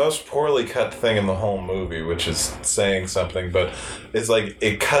 it's the most poorly cut thing in the whole movie, which is saying something, but it's like,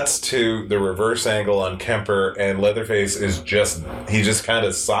 it cuts to the reverse angle on Kemper, and Leatherface he just kind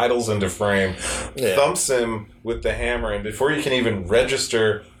of sidles into frame, thumps him with the hammer, and before you can even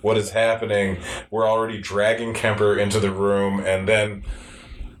register what is happening, we're already dragging Kemper into the room, and then...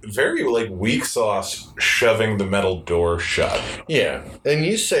 very, like, weak sauce shoving the metal door shut. Yeah. And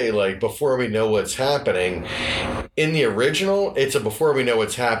you say, like, before we know what's happening. In the original, it's a before we know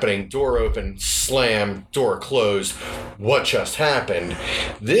what's happening, door open, slam, door closed. What just happened?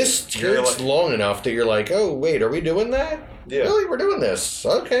 This takes long enough that you're like, oh, wait, are we doing that? Yeah. Really? We're doing this?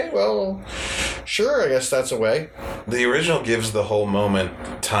 Okay, well, sure, I guess that's a way. The original gives the whole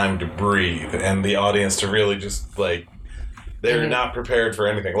moment time to breathe and the audience to really just, like... They're not prepared for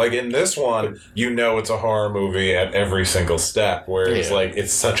anything. Like, in this one, it's a horror movie at every single step, whereas, like,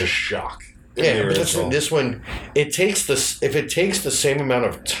 it's such a shock. Yeah, but this one, if it takes the same amount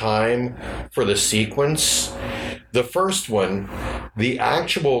of time for the sequence, the first one, the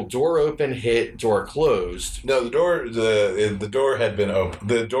actual door open, hit, door closed. No, the door had been open.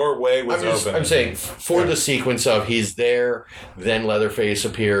 The doorway was open. I'm saying for the sequence of he's there, then Leatherface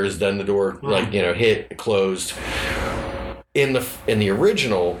appears, then the door, hit, closed. In the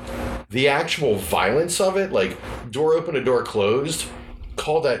original, the actual violence of it, like door open to door closed,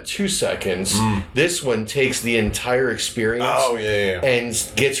 call that 2 seconds. This one takes the entire experience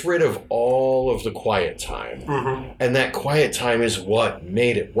and gets rid of all of the quiet time. And that quiet time is what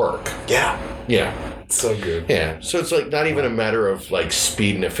made it work. Yeah. It's so good. Yeah. So it's like not even a matter of like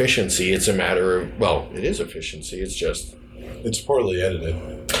speed and efficiency. It's a matter of, well, it is efficiency. It's just... It's poorly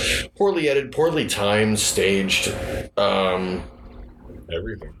edited. Poorly edited, poorly timed, staged. Everything.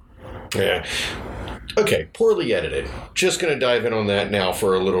 Yeah. Okay, poorly edited. Just going to dive in on that now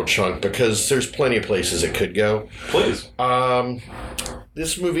for a little chunk because there's plenty of places it could go. Please.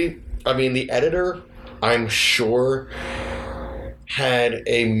 This movie, the editor, I'm sure, had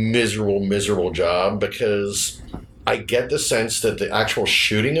a miserable job because I get the sense that the actual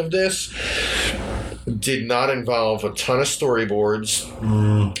shooting of this did not involve a ton of storyboards.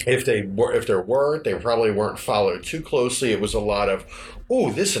 If there weren't, they probably weren't followed too closely. It was a lot of,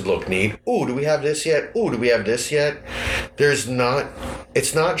 ooh, this would look neat. Ooh, do we have this yet? Ooh, do we have this yet? It's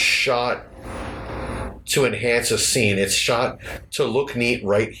not shot to enhance a scene. It's shot to look neat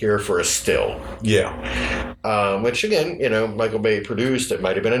right here for a still. Yeah. Which, again, Michael Bay produced. It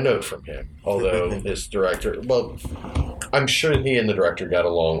might have been a note from him. Although his director, well, I'm sure he and the director got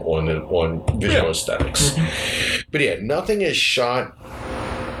along on visual aesthetics. But yeah, nothing is shot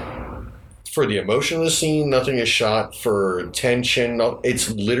for the emotion of the scene. Nothing is shot for tension. It's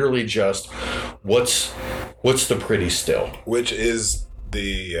literally just what's the pretty still. Which is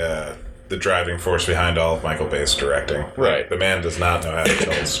the driving force behind all of Michael Bay's directing. Right. The man does not know how to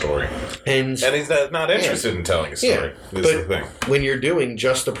tell a story. And he's not interested in telling a story. This is the thing. When you're doing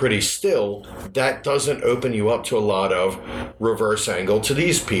just a pretty still, that doesn't open you up to a lot of reverse angle to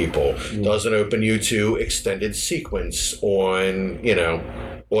these people. Doesn't open you to extended sequence on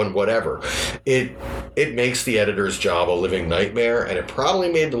whatever. It makes the editor's job a living nightmare, and it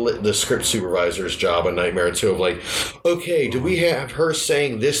probably made the script supervisor's job a nightmare too, of like, okay, do we have her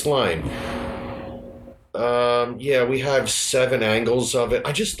saying this line? Yeah, we have 7 angles of it.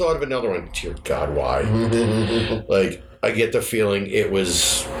 I just thought of another one. Dear God, why? Like, I get the feeling it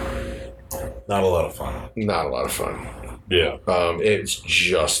was not a lot of fun. Not a lot of fun. Yeah. It's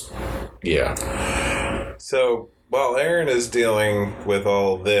just, yeah. So, while Aaron is dealing with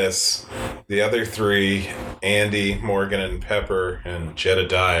all this, the other 3, Andy, Morgan, and Pepper, and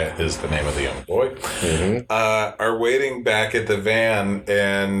Jedediah is the name of the young boy, are waiting back at the van,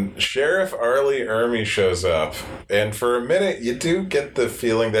 and Sheriff Arlie Ermey shows up. And for a minute, you do get the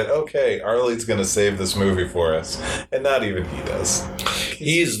feeling that, okay, Arlie's going to save this movie for us. And not even he does.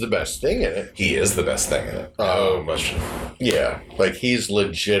 He's the best thing in it. He is the best thing in it. No question. Yeah, like he's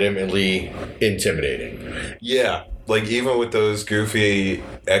legitimately intimidating. Yeah. Like, even with those goofy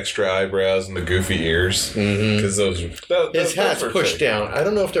extra eyebrows and the goofy ears. Because his hat's pushed down. I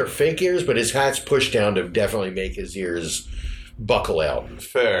don't know if they're fake ears, but his hat's pushed down to definitely make his ears buckle out.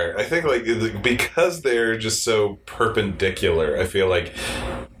 Fair. I think, like, because they're just so perpendicular, I feel like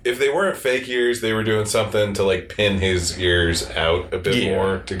if they weren't fake ears, they were doing something to, like, pin his ears out a bit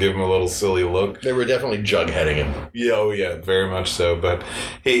more to give him a little silly look. They were definitely jugheading him. Yeah, oh yeah, very much so. But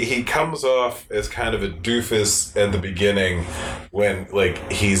he comes off as kind of a doofus at the beginning when,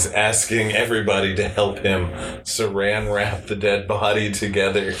 like, he's asking everybody to help him saran wrap the dead body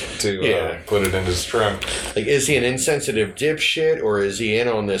together to put it in his trunk. Like, is he an insensitive dipshit, or is he in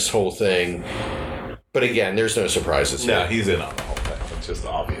on this whole thing? But again, there's no surprises here. No, he's in on the whole thing. Just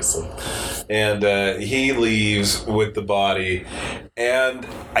obviously. And he leaves with the body. And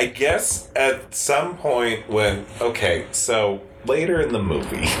I guess at some point so later in the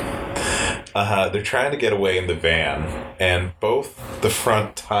movie, they're trying to get away in the van, and both the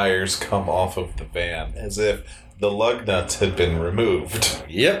front tires come off of the van as if the lug nuts had been removed.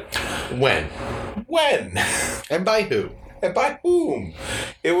 Yep. When? And by who? And by whom?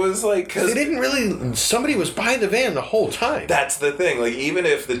 It was like... Because they didn't really... Somebody was by the van the whole time. That's the thing. Like, even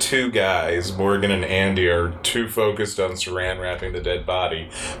if the 2 guys, Morgan and Andy, are too focused on saran wrapping the dead body,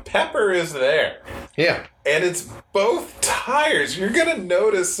 Pepper is there. Yeah. And it's both tires. You're going to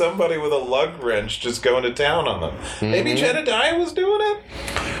notice somebody with a lug wrench just going to town on them. Maybe Jedediah was doing it?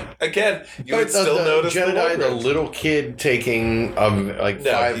 Again, you would still notice Jedediah, the little kid taking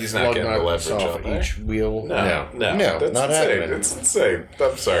 5 he's not getting the leverage off each wheel. No, that's not insane. happening. It's insane.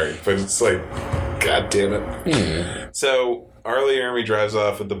 I'm sorry, but it's like, God damn it. So Arlie Ermey drives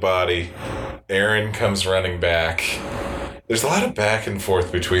off with the body. Aaron comes running back. There's a lot of back and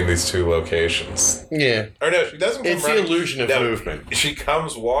forth between these 2 locations. Yeah. Or no, she doesn't come It's running. The illusion of movement. She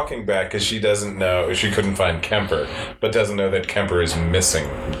comes walking back because she doesn't know, she couldn't find Kemper, but doesn't know that Kemper is missing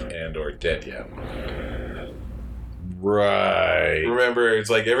and or dead yet. Right. Remember, it's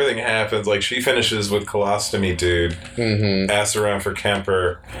like everything happens, like she finishes with colostomy dude, asks around for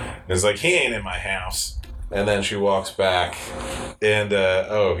Kemper, and is like, he ain't in my house. And then she walks back, and,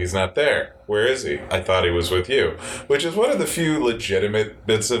 he's not there. Where is he? I thought he was with you. Which is one of the few legitimate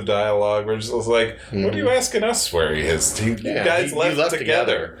bits of dialogue where it's like, what are you asking us where he is? You guys left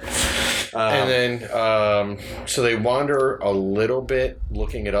together. And then, so they wander a little bit,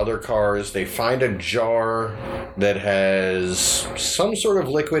 looking at other cars. They find a jar that has some sort of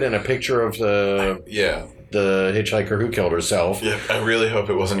liquid and a picture of the hitchhiker who killed herself. Yeah, I really hope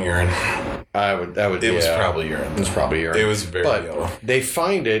it wasn't urine. It was probably urine. It was probably urine. It was very yellow. They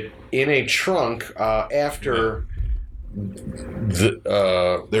find it in a trunk after there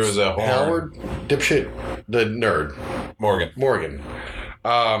was a Howard dipshit, the nerd Morgan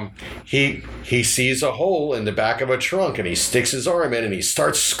He sees a hole in the back of a trunk and he sticks his arm in and he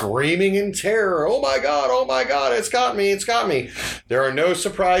starts screaming in terror. Oh my God, it's got me. There are no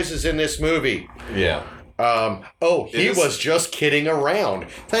surprises in this movie. Yeah. He was just kidding around.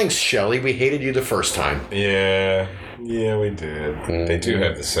 Thanks, Shelley. We hated you the first time. Yeah, we did. Mm-hmm. They do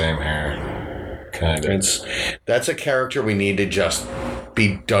have the same hair. Kind of. That's a character we need to just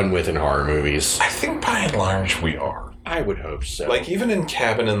be done with in horror movies. I think by and large we are. I would hope so. Like, even in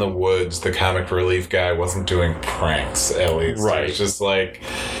Cabin in the Woods, the comic relief guy wasn't doing pranks, at least. Right. It's just like,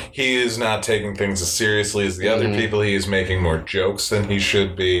 he is not taking things as seriously as the other people. He is making more jokes than he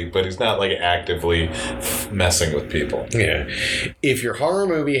should be, but he's not, like, actively messing with people. Yeah. If your horror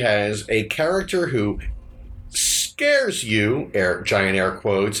movie has a character who scares you, giant air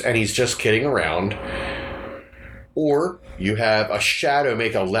quotes, and he's just kidding around, or you have a shadow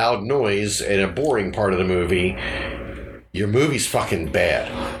make a loud noise in a boring part of the movie, your movie's fucking bad.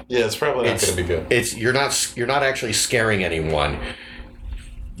 Yeah, it's probably not going to be good. You're not actually scaring anyone.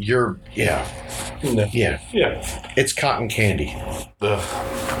 No. Yeah. It's cotton candy. Ugh.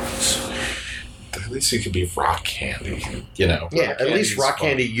 At least it could be rock candy, you know. Yeah, at least rock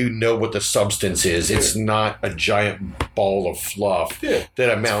candy, you know what the substance is. It's not a giant ball of fluff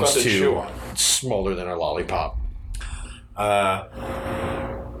that amounts to smaller than a lollipop.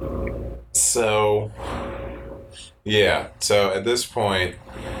 So at this point,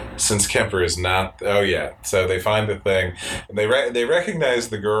 since Kemper is not... so they find the thing, and they recognize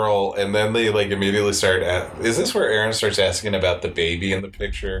the girl, and then they, like, immediately start... Is this where Aaron starts asking about the baby in the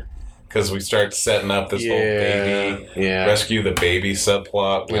picture? Because we start setting up this whole baby... rescue the baby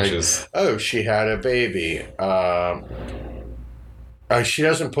subplot, which is... Oh, she had a baby. She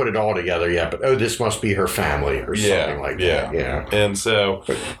doesn't put it all together yet, but this must be her family or something like that. Yeah. And so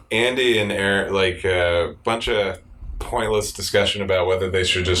Andy and Aaron, like, a bunch of pointless discussion about whether they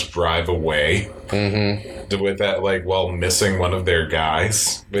should just drive away with that, like, while missing one of their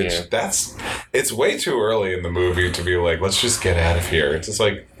guys, which it's way too early in the movie to be like, let's just get out of here. It's just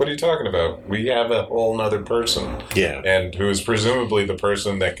like, what are you talking about? We have a whole nother person. Yeah. And who is presumably the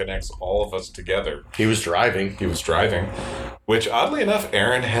person that connects all of us together. He was driving. Which, oddly enough,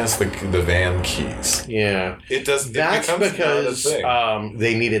 Aaron has the van keys. Yeah. That's because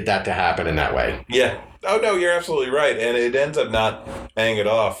they needed that to happen in that way. Yeah. Oh, no, you're absolutely right. And it ends up not paying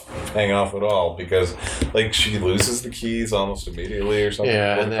off at all because, like, she loses the keys almost immediately or something.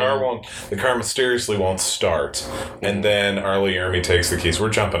 Yeah, well, the car mysteriously won't start. And then Arlie Ermey takes the keys. We're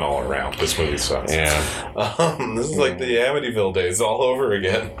jumping all around. This movie sucks. Yeah. This is like the Amityville days all over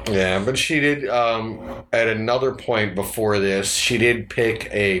again. Yeah, but she did, at another point before this, she did pick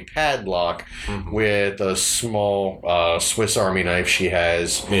a padlock with a small Swiss Army knife she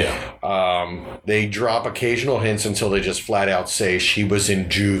has. Yeah. They drop occasional hints until they just flat out say she was in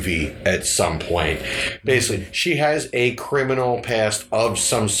juvie at some point. Basically, she has a criminal past of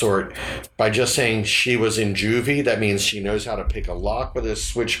some sort. By just saying she was in juvie, that means she knows how to pick a lock with a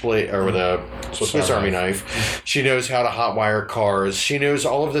switchblade or with a Swiss Army knife. She knows how to hotwire cars. She knows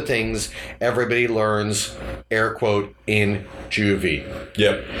all of the things everybody learns, air quote, in juvie.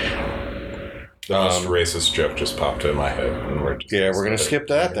 Yep. The most racist joke just popped in my head. And we're going to skip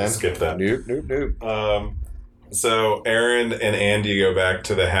that then. Skip that. Nope. So Aaron and Andy go back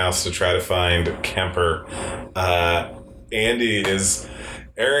to the house to try to find Kemper. Aaron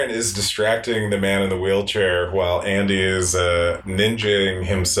is distracting the man in the wheelchair while Andy is ninjaing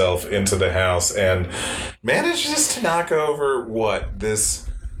himself into the house and manages to knock over this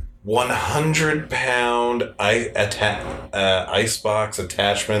 100-pound icebox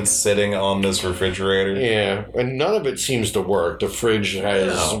attachment sitting on this refrigerator. Yeah, and none of it seems to work. The fridge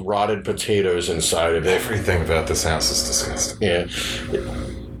has rotted potatoes inside of it. Everything about this house is disgusting.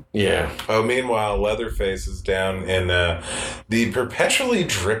 Yeah. Oh, meanwhile, Leatherface is down in the perpetually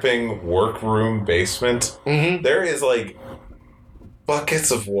dripping workroom basement. Mm-hmm. There is, like, buckets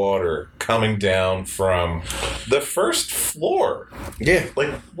of water coming down from the first floor. Yeah.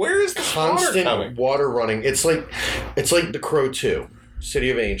 Like, where is the constant water running? It's like The Crow 2, City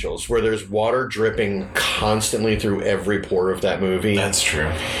of Angels, where there's water dripping constantly through every pore of that movie. That's true.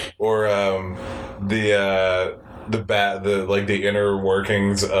 Or the inner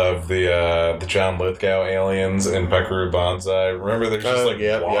workings of the John Lithgow aliens in Buckaroo Banzai. Remember, there's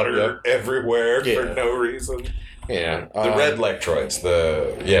just water everywhere for no reason. Yeah, the red Lectroids.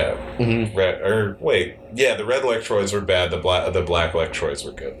 The red Lectroids were bad. The black Lectroids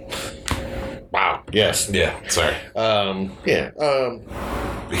were good. Wow. Yes. Yeah. Sorry.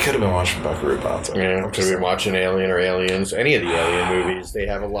 We could have been watching Buckaroo Banzai. Yeah, could have been watching Alien or Aliens. Any of the Alien movies. They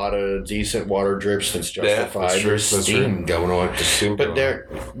have a lot of decent water drips that's justified. Yeah, There's steam going on. But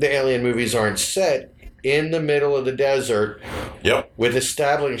the Alien movies aren't set in the middle of the desert. Yep. With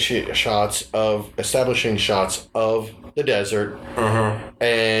establishing shots of the desert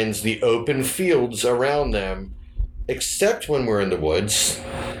and the open fields around them, except when we're in the woods.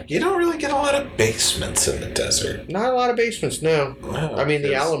 You don't really get a lot of basements in the desert. Not a lot of basements, no. I mean,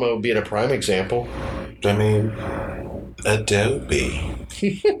 the Alamo being a prime example. I mean, Adobe.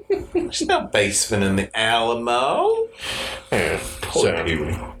 There's no basement in the Alamo. Yeah, Poor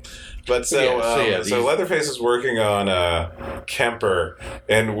people. But so Leatherface is working on Kemper,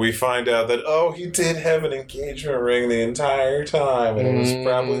 and we find out that, he did have an engagement ring the entire time, and he was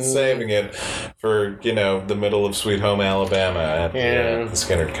probably saving it for, the middle of Sweet Home Alabama at the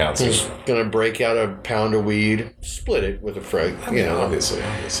Skinner Council. He's going to break out a pound of weed, split it with a friend, obviously.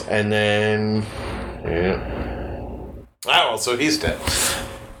 And then, so he's dead.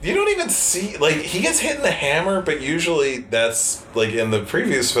 You don't even see, he gets hit in the hammer, but usually that's, in the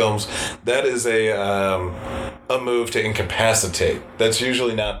previous films, that is a move to incapacitate. That's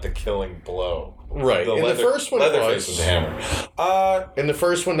usually not the killing blow. Right. In the first one, Leatherface was the hammer. In the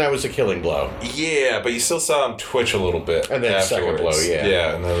first one, that was a killing blow. Yeah, but you still saw him twitch a little bit. And then afterwards. the second blow, yeah.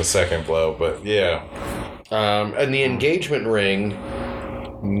 Yeah, and then the second blow, but yeah. And the engagement ring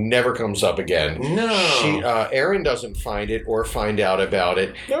never comes up again. No. Aaron doesn't find it or find out about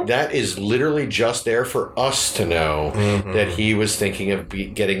it. Nope. That is literally just there for us to know that he was thinking of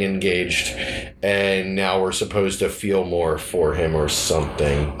getting engaged, and now we're supposed to feel more for him or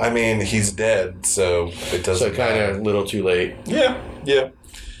something. I mean, he's dead, so it doesn't kind of a little too late. Yeah.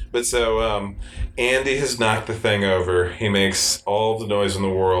 But so, Andy has knocked the thing over. He makes all the noise in the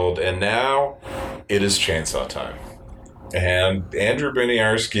world, and now it is chainsaw time. And Andrew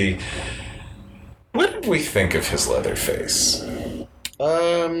Biniarski, what did we think of his Leatherface?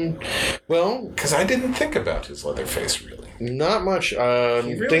 Well, because I didn't think about his Leatherface really. Not much.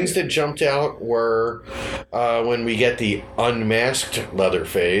 Things that jumped out were when we get the unmasked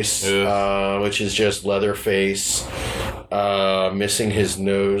Leatherface, which is just Leatherface missing his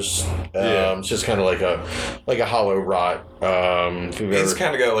nose. It's just kind of like a hollow rot. He's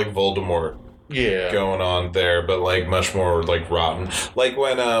kind of got like Voldemort. Yeah, going on there, but much more rotten. Like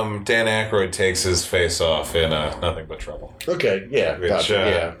when Dan Aykroyd takes his face off in Nothing But Trouble. Okay, yeah, which,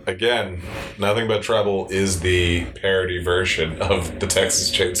 gotcha. Again, Nothing But Trouble is the parody version of the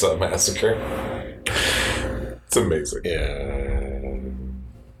Texas Chainsaw Massacre. It's amazing. Yeah.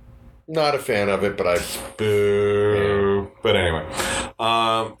 Not a fan of it, but Boo. Yeah. But anyway.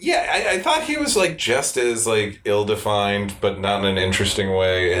 I thought he was just as ill-defined, but not in an interesting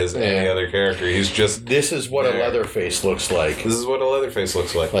way as any other character. He's just This is what a Leatherface looks like. This is what a Leatherface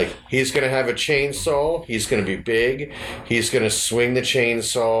looks like. He's going to have a chainsaw. He's going to be big. He's going to swing the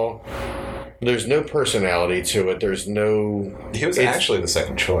chainsaw. There's no personality to it. There's no... He was actually the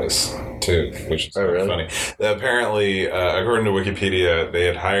second choice, too, which is really funny. Apparently, according to Wikipedia, they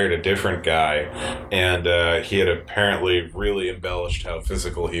had hired a different guy, and he had apparently really embellished how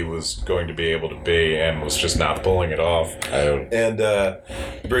physical he was going to be able to be, and was just not pulling it off. Oh. And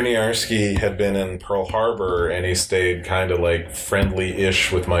Brzezowski had been in Pearl Harbor, and he stayed kind of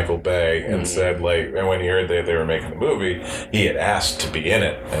friendly-ish with Michael Bay, and said, and when he heard they were making the movie, he had asked to be in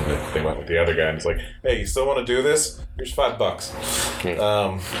it, and they went with the other guy, and he's like, hey, you still want to do this? Here's $5.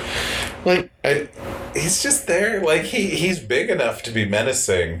 He's just there. He's big enough to be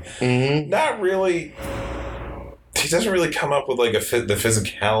menacing. Not really. He doesn't really come up with the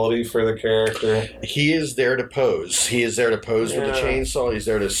physicality for the character. He is there to pose. He is there to pose with the chainsaw. He's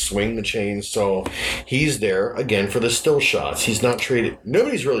there to swing the chainsaw. He's there again for the still shots. He's not treated.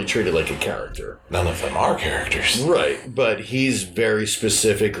 Nobody's really treated like a character. None of them are characters, right? But he's very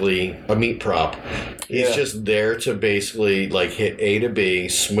specifically a meat prop. He's just there to basically hit A to B,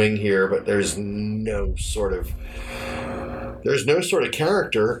 swing here, but there's no sort of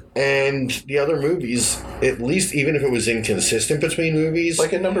character. And the other movies, at least even if it was inconsistent between movies,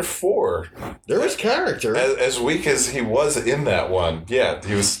 in number 4, there was character. As weak as he was in that one,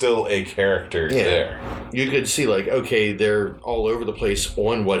 he was still a character there. You could see okay, they're all over the place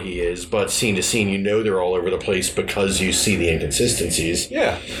on what he is, but scene to scene, they're all over the place because you see the inconsistencies.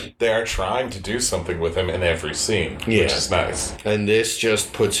 Yeah, they are trying to do something with him in every scene, which is nice. And this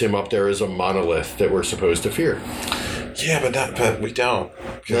just puts him up there as a monolith that we're supposed to fear. Yeah, but we don't,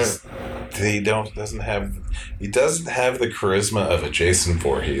 because he doesn't have the charisma of a Jason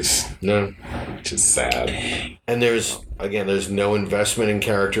Voorhees. No, which is sad. And there's no investment in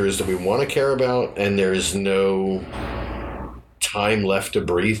characters that we want to care about, and there's no time left to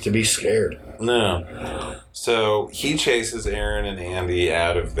breathe to be scared. No. So he chases Aaron and Andy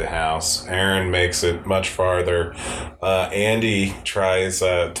out of the house. Aaron makes it much farther. Andy tries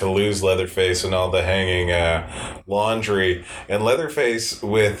to lose Leatherface and all the hanging laundry. And Leatherface,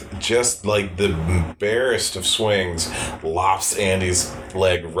 with just like the barest of swings, lops Andy's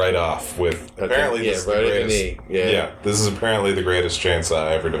leg right off. With apparently this is the greatest. Yeah, this is apparently the greatest chainsaw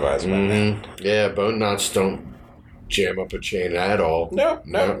ever devised. Yeah, bone knots don't jam up a chain at all. No,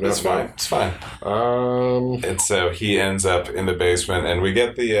 it's fine. It's fine. And so he ends up in the basement, and we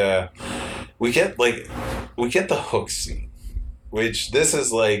get the hook scene, which this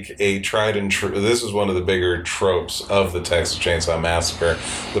is like a tried and true. This is one of the bigger tropes of the Texas Chainsaw Massacre: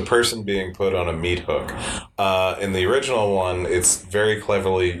 the person being put on a meat hook. In the original one, it's very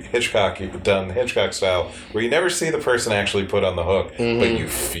cleverly Hitchcock style, where you never see the person actually put on the hook, but you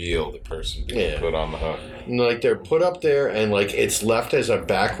feel the person being put on the hook. Like, they're put up there, and like it's left as a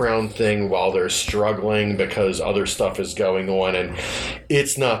background thing while they're struggling because other stuff is going on, and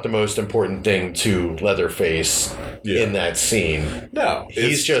it's not the most important thing to Leatherface in that scene. No,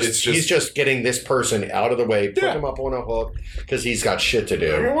 he's just getting this person out of the way, put him up on a hook because he's got shit to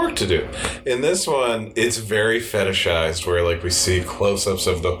do, work to do. In this one, it's very fetishized, where like we see close-ups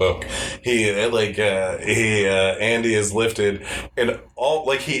of the hook. Andy is lifted, and all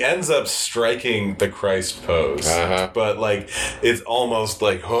like he ends up striking the Christ pose, but like it's almost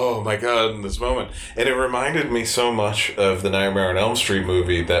like, oh my god, in this moment. And it reminded me so much of the Nightmare on Elm Street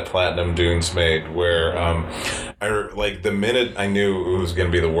movie that Platinum Dunes made, where the minute I knew it was going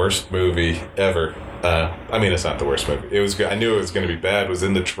to be the worst movie ever. I mean, it's not the worst movie. I knew it was going to be bad. Was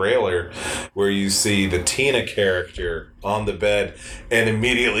in the trailer where you see the Tina character on the bed and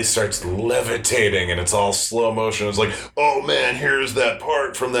immediately starts levitating, and it's all slow motion. It's like, oh man, here's that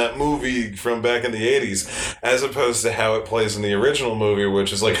part from that movie from back in the 80s, as opposed to how it plays in the original movie,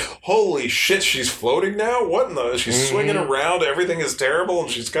 which is like, holy shit, she's floating now? What in the? She's swinging around. Everything is terrible, and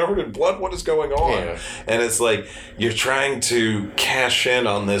she's covered in blood. What is going on? Yeah. And it's like you're trying to cash in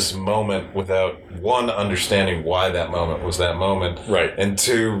on this moment without one, understanding why that moment was that moment, right, and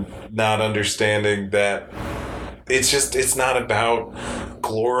two, not understanding that it's not about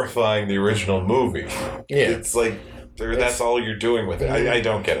glorifying the original movie. Yeah, it's like that's all you're doing with it. I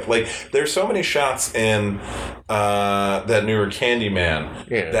don't get it. Like, there's so many shots in that newer Candyman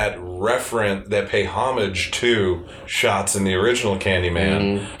that pay homage to shots in the original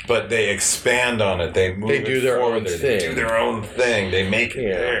Candyman, but they expand on it. They do their own thing. They do their own thing. They make it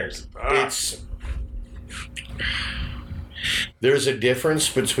theirs. There's a difference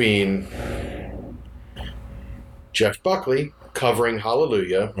between Jeff Buckley covering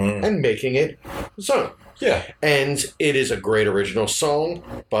Hallelujah and making it his own. Yeah. And it is a great original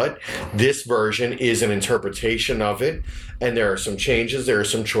song, but this version is an interpretation of it, and there are some changes, there are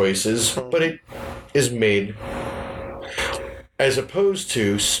some choices, but it is made as opposed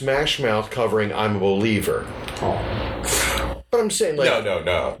to Smash Mouth covering I'm a Believer. But I'm saying, like...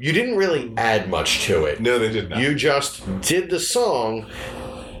 No. You didn't really add much to it. No, they did not. You just did the song,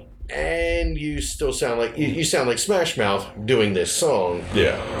 and you still sound like... You sound like Smash Mouth doing this song.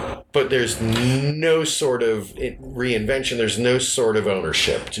 Yeah. But there's no sort of reinvention. There's no sort of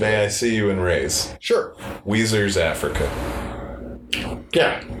ownership to it. May I see you in Rays? Sure. Weezer's Africa.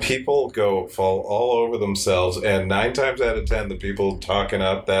 Yeah. People fall all over themselves, and 9 times out of 10, the people talking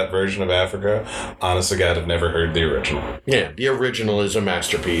up that version of Africa, honest to God, have never heard the original. Yeah, the original is a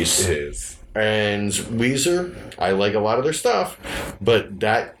masterpiece. It is. And Weezer, I like a lot of their stuff, but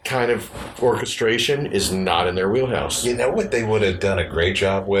that kind of orchestration is not in their wheelhouse. You know what they would have done a great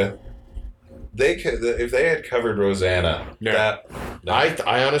job with? If they had covered Rosanna.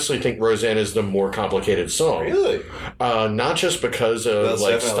 I honestly think Rosanna is the more complicated song. Really? Not just because of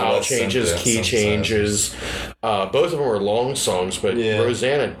style changes, key changes. Both of them are long songs, but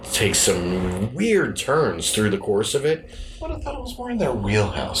Rosanna takes some weird turns through the course of it. I would have thought it was more in their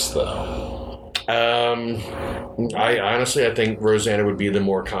wheelhouse, though. I think Rosanna would be the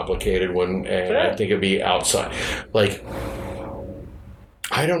more complicated one, and I think it'd be outside. Like,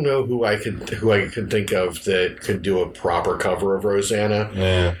 I don't know who I could think of that could do a proper cover of Rosanna.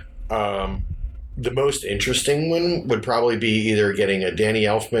 Yeah. The most interesting one would probably be either getting a Danny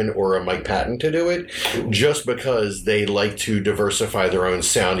Elfman or a Mike Patton to do it, just because they like to diversify their own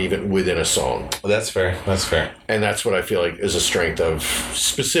sound even within a song. Well, that's fair. And that's what I feel like is a strength of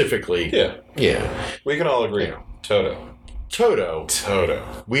specifically. Yeah. We can all agree. Yeah. Toto.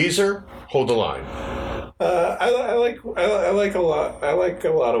 Weezer, hold the line. I like a lot. I like a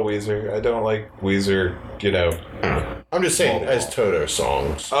lot of Weezer. I don't like Weezer, I'm just saying, as Toto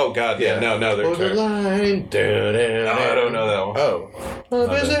songs. Oh, God, yeah. No, they're Hold the line. I don't know that one. Oh.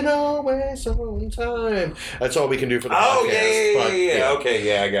 Love isn't always on time. That's all we can do for the podcast. Oh, yeah. Okay,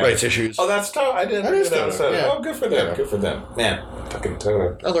 yeah, I got it. Rights issues. Oh, that's Toto. I didn't know that was Toto. Yeah. Oh, good for them. Yeah. Good for them. Man, fucking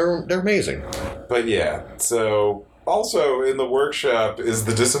Toto. Oh, they're amazing. But yeah, so... Also, in the workshop is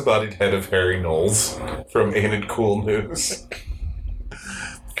the disembodied head of Harry Knowles from Ain't It Cool News.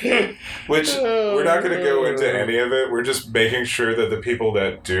 Which, we're not going to go into any of it. We're just making sure that the people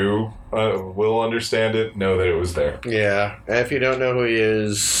that do will understand it, know that it was there. Yeah. If you don't know who he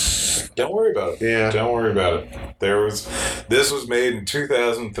is... Don't worry about it. Yeah. Don't worry about it. This was made in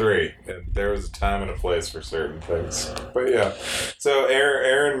 2003, and there was a time and a place for certain things. But yeah. So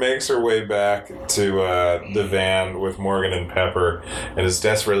Erin makes her way back to the van with Morgan and Pepper, and is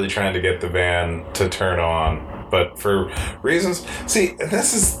desperately trying to get the van to turn on. But for reasons... See,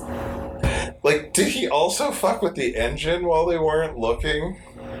 this is... Like, did he also fuck with the engine while they weren't looking?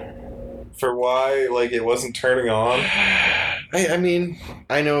 For why, like, it wasn't turning on? I mean,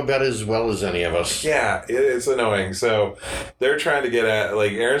 I know about it as well as any of us. Yeah, it's annoying. So they're trying to get at...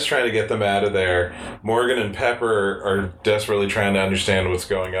 Like, Erin's trying to get them out of there. Morgan and Pepper are desperately trying to understand what's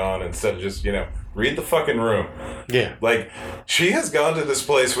going on instead of just, read the fucking room. Yeah. Like, she has gone to this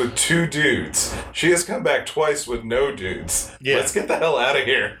place with 2 dudes. She has come back twice with no dudes. Yeah. Let's get the hell out of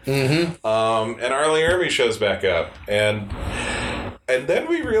here. Mm-hmm. And Arlie Ermey shows back up. And then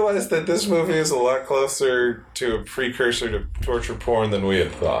we realize that this movie is a lot closer to a precursor to torture porn than we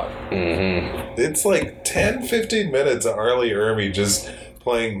had thought. Mm-hmm. It's like 10, 15 minutes of Arlie Ermey just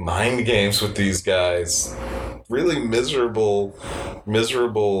playing mind games with these guys. Really miserable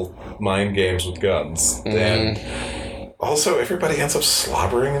mind games with guns. Mm-hmm. And also, everybody ends up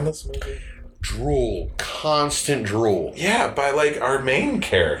slobbering in this movie. Drool. Constant drool. Yeah, by, like, our main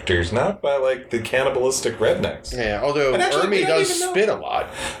characters, not by, like, the cannibalistic rednecks. Yeah, although Ermey does spit a lot.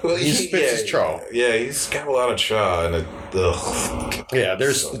 Well, he spits his chaw. Yeah, he's got a lot of chaw, and yeah,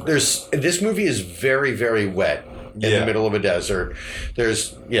 this movie is very, very wet. In the middle of a desert.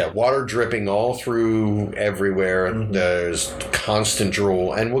 There's, water dripping all through everywhere. Mm-hmm. There's constant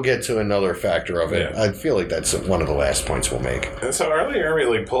drool. And we'll get to another factor of it. Yeah. I feel like that's one of the last points we'll make. And so Arlie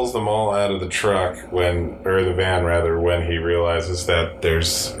Ermey, pulls them all out of the the van, when he realizes that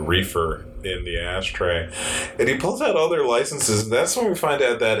there's reefer in the ashtray. And he pulls out all their licenses. And that's when we find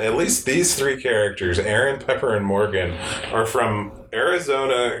out that at least these 3 characters, Erin, Pepper, and Morgan, are from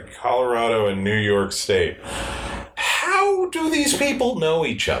Arizona, Colorado, and New York State. How do these people know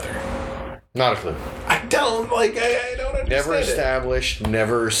each other? Not a clue. I don't understand. Never established,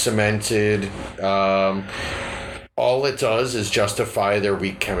 never cemented. All it does is justify their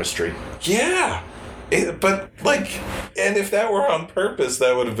weak chemistry. Yeah. And if that were on purpose,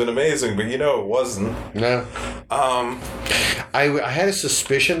 that would have been amazing, but it wasn't. No. I had a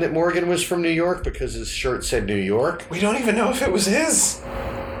suspicion that Morgan was from New York because his shirt said New York. We don't even know if it was his.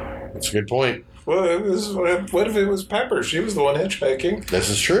 That's a good point. Well, what if it was Pepper? She was the one hitchhiking. This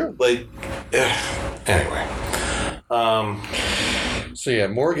is true. Anyway. So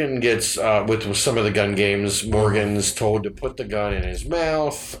Morgan gets, with some of the gun games, Morgan's told to put the gun in his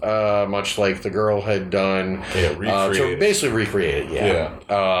mouth, much like the girl had done. Yeah, recreate basically recreate it, yeah.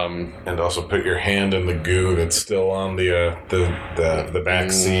 And also put your hand in the goo that's still on the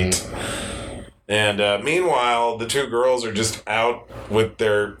back seat. And meanwhile, the 2 girls are just out with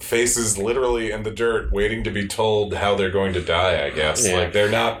their faces literally in the dirt, waiting to be told how they're going to die, I guess. Yeah.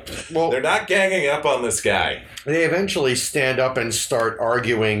 They're not ganging up on this guy. They eventually stand up and start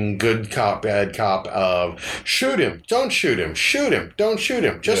arguing good cop, bad cop of shoot him, don't shoot him, don't shoot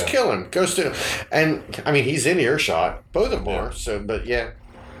him, just kill him, and I mean, he's in earshot, both of them are, but yeah.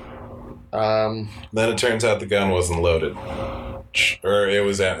 Then it turns out the gun wasn't loaded. Or it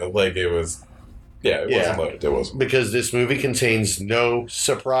was it wasn't loaded. It wasn't. Because this movie contains no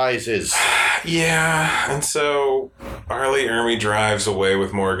surprises. Yeah, and so Arlie Ermey drives away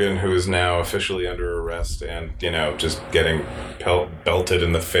with Morgan, who is now officially under arrest and, just getting belted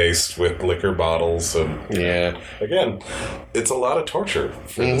in the face with liquor bottles. And, again, it's a lot of torture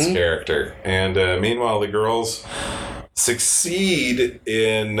for this character. And meanwhile, the girls succeed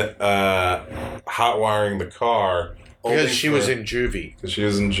in hot-wiring the car. Because she was in juvie. Because she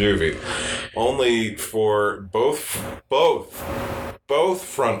was in juvie. Only for both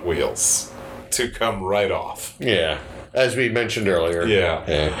front wheels to come right off. Yeah. As we mentioned earlier. Yeah.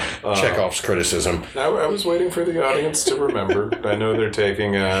 Chekhov's criticism. I was waiting for the audience to remember. I know they're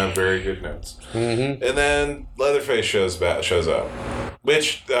taking very good notes. Mm-hmm. And then Leatherface shows up.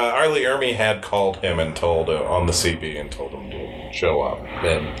 Which Arlie Ermey had called him and told on the CB and told him to. show up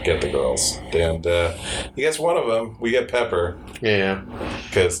and get the girls. And he gets one of them. We get Pepper. Yeah.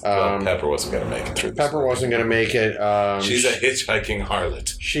 Because Pepper wasn't going to make it through this. Pepper wasn't going to make it. She's a hitchhiking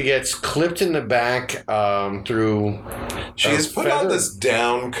harlot. She gets clipped in the back through... She's put on this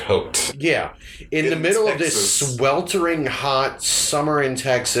down coat. Yeah. In the middle of this sweltering hot summer in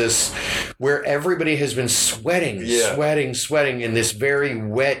Texas where everybody has been sweating in this very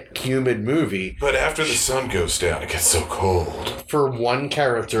wet, humid movie. But after the sun goes down, it gets so cold. For one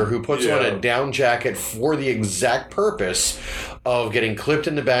character who puts on a down jacket for the exact purpose of getting clipped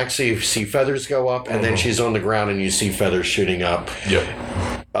in the back so you see feathers go up, and then she's on the ground and you see feathers shooting up.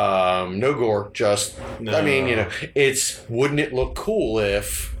 Yep. No gore, just... No. I mean, it's... Wouldn't it look cool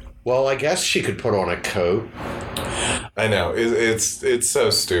if... Well, I guess she could put on a coat. I know. It's so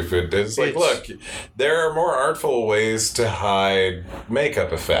stupid. It's like, look, there are more artful ways to hide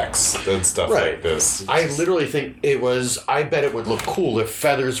makeup effects and stuff like this. I literally think I bet it would look cool if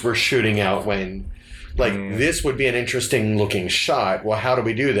feathers were shooting out when... this would be an interesting looking shot. Well, how do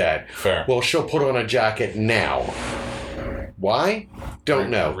we do that? Fair. Well, she'll put on a jacket now. Why?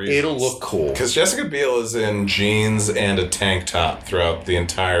 Don't know. Reasons. It'll look cool. Because Jessica Biel is in jeans and a tank top throughout the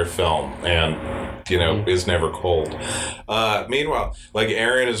entire film, and is never cold. Meanwhile,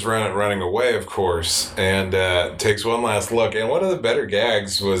 Aaron is running away, of course, and takes one last look. And one of the better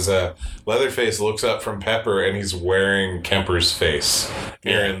gags was Leatherface looks up from Pepper, and he's wearing Kemper's face,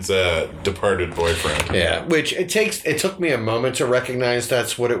 Aaron's departed boyfriend. Yeah, which it took me a moment to recognize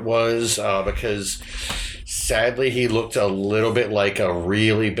that's what it was, because... Sadly, he looked a little bit like a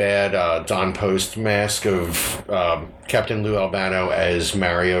really bad Don Post mask of Captain Lou Albano as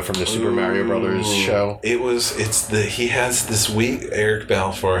Mario from the Super Mario Brothers show. He has this weak, Eric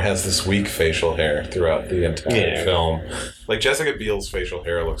Balfour has this weak facial hair throughout the entire film. Jessica Biel's facial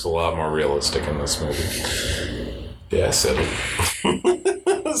hair looks a lot more realistic in this movie. Yeah, silly.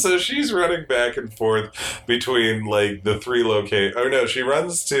 So she's running back and forth between the three locations. Oh no, she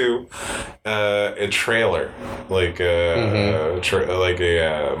runs to a trailer, a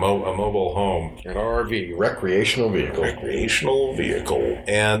mobile home, an RV, recreational vehicle,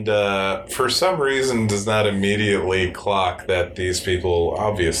 and for some reason does not immediately clock that these people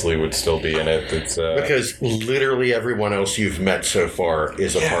obviously would still be in it. It's because literally everyone else you've met so far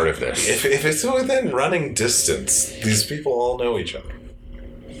is a part of this. If it's within running distance, these people all know each other.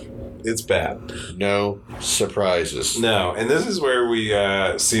 It's bad. No surprises. No, and this is where we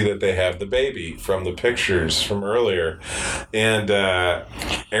see that they have the baby from the pictures from earlier. And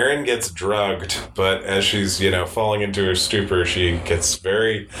Erin gets drugged, but as she's, falling into her stupor, she gets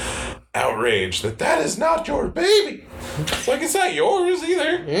very outraged that is not your baby. It's it's not yours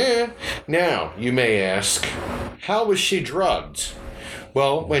either. Yeah. Now, you may ask, how was she drugged?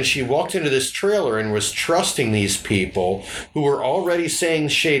 Well, when she walked into this trailer and was trusting these people who were already saying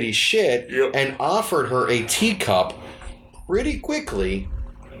shady shit and offered her a teacup pretty quickly.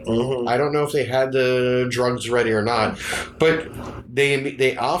 Mm-hmm. I don't know if they had the drugs ready or not, but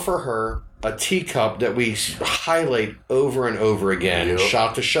they offer her a teacup that we highlight over and over again,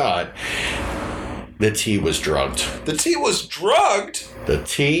 shot to shot. The tea was drugged. The tea was drugged? The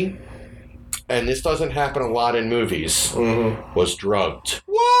tea... and this doesn't happen a lot in movies, was drugged.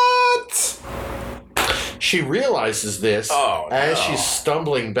 What? She realizes this as she's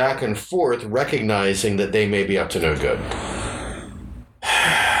stumbling back and forth, recognizing that they may be up to no good.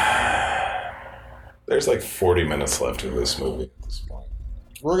 There's 40 minutes left of this movie at this point.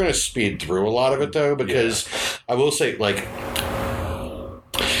 We're going to speed through a lot of it, though, because I will say,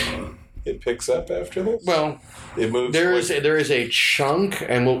 it picks up after this? Well... It moves. There is a chunk,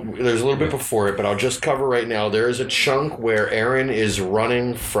 and there's a little bit before it, but I'll just cover right now. There is a chunk where Erin is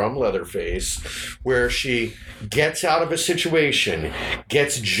running from Leatherface, where she gets out of a situation,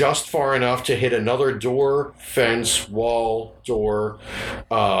 gets just far enough to hit another door, fence, wall, door,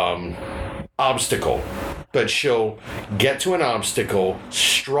 obstacle. But she'll get to an obstacle,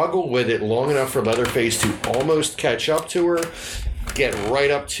 struggle with it long enough for Leatherface to almost catch up to her, get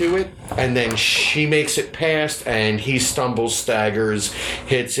right up to it, and then she makes it past, and he stumbles, staggers,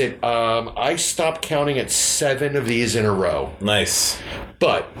 hits it. I stopped counting at 7 of these in a row. Nice.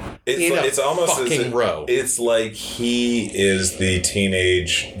 But it's almost fucking row. It's like he is the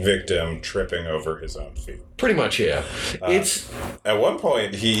teenage victim tripping over his own feet. Pretty much, yeah. It's at one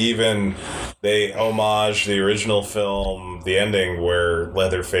point they homage the original film, the ending where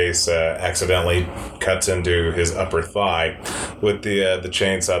Leatherface accidentally cuts into his upper thigh with the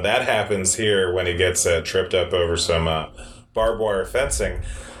chainsaw. That happens here when he gets tripped up over some barbed wire fencing.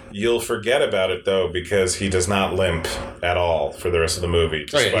 You'll forget about it, though, because he does not limp at all for the rest of the movie.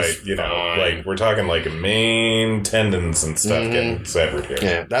 Despite, like, we're talking, like, main tendons and stuff getting severed here.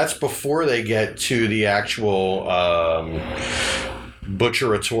 Yeah, that's before they get to the actual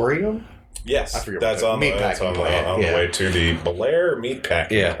butcheratorium. Yes, I forget that's on the way to the Blair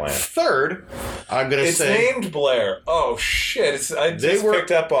meatpacking plant. Third, I'm going to say... It's named Blair. Oh, shit. I just picked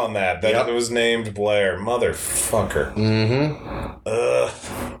up on that it was named Blair. Motherfucker. Mm-hmm.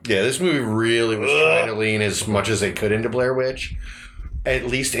 Ugh. Yeah, this movie really was trying to lean as much as they could into Blair Witch. At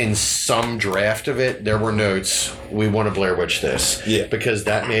least in some draft of it, there were notes, we want to Blair Witch this. Yeah. Because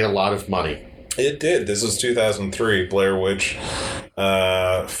that made a lot of money. It did. This was 2003, Blair Witch,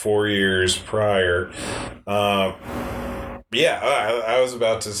 4 years prior. I was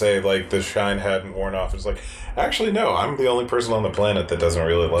about to say, like, the shine hadn't worn off. It's like, actually, no, I'm the only person on the planet that doesn't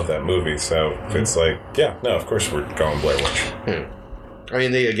really love that movie. So it's like, of course we're going Blair Witch. I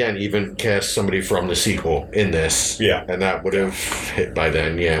mean, they, again, even cast somebody from the sequel in this. Yeah. And that would have hit by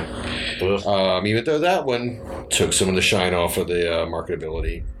then, even though that one took some of the shine off of the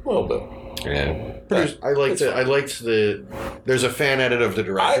marketability. A little bit. Yeah. I liked the... There's a fan edit of the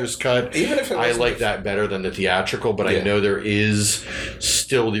director's cut. Even if I like that better than the theatrical, but I know there is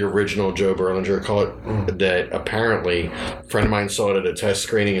still the original Joe Berlinger cut that apparently a friend of mine saw it at a test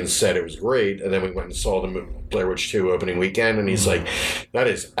screening and said it was great, and then we went and saw the Blair Witch 2 opening weekend, and he's like, that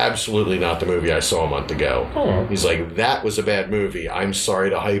is absolutely not the movie I saw a month ago. He's like, that was a bad movie. I'm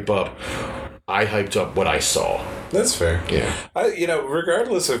sorry to hype up. I hyped up what I saw. That's fair. Yeah.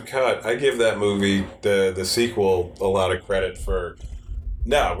 Regardless of cut, I give that movie, the sequel, a lot of credit for...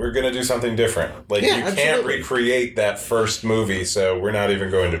 No, we're going to do something different. Like, you can't recreate that first movie, so we're not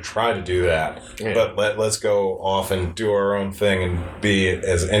even going to try to do that. Yeah. But let's go off and do our own thing and be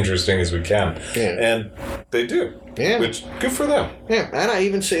as interesting as we can. Yeah. And they do. Yeah. Which, good for them. Yeah, and I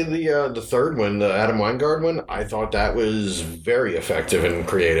even say the third one, the Adam Weingart one, I thought that was very effective and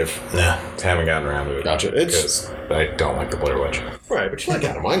creative. Nah, haven't gotten around to it. Gotcha. Because I don't like the Blair Witch. Right, but you like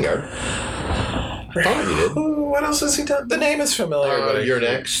Adam Weingart. I thought you did. What else has he done? The name is familiar. But You're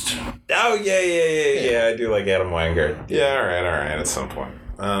Next. Oh, yeah. I do like Adam Weingart. Yeah, all right, at some point.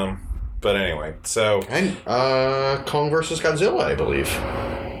 But anyway, so... And Kong vs. Godzilla, I believe.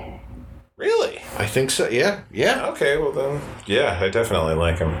 Really? I think so, yeah. Okay, well then, I definitely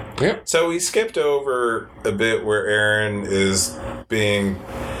like him. Yeah. So we skipped over a bit where Erin is being...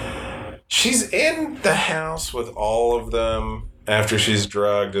 She's in the house with all of them after she's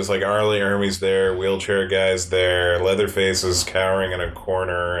drugged. It's like Arlie Ermey's there, wheelchair guy's there, Leatherface is cowering in a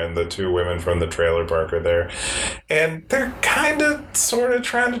corner, and the two women from the trailer park are there. And they're kind of, sort of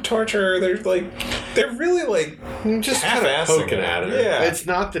trying to torture her. They're really like, just kind of poking at her. Yeah. It's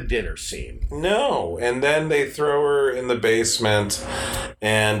not the dinner scene. No. And then they throw her in the basement,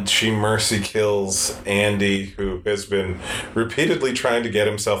 and she mercy kills Andy, who has been repeatedly trying to get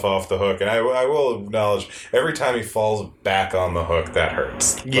himself off the hook. And I will acknowledge, every time he falls back on the hook, that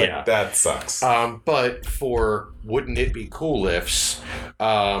hurts. Yeah. That sucks. But for Wouldn't It Be Cool lifts,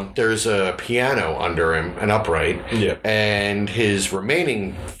 there's a piano under him, an upright, and his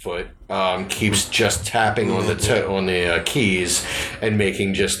remaining foot keeps just tapping on the keys and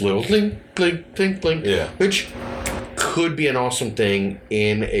making just little blink, blink, blink, blink, which could be an awesome thing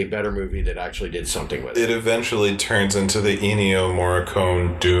in a better movie that actually did something with it. It eventually turns into the Ennio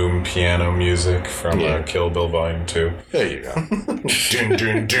Morricone Doom piano music from Kill Bill Volume 2. There you go. Dun,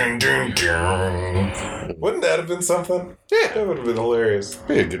 dun, dun, dun, dun. Wouldn't that have been something? Yeah. That would have been hilarious.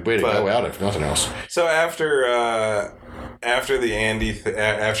 Be a good way to go out if nothing else. So after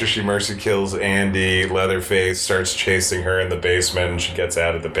she mercy kills Andy, Leatherface starts chasing her in the basement, and she gets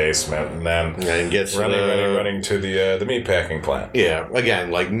out of the basement, and then gets running to the meatpacking plant. Yeah,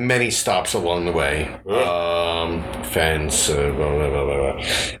 again, like many stops along the way. Fence, blah, blah, blah,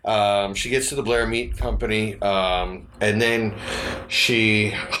 blah. She gets to the Blair Meat Company, and then she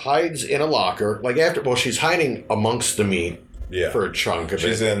hides in a locker. She's hiding amongst the meat. Yeah. For a chunk of it.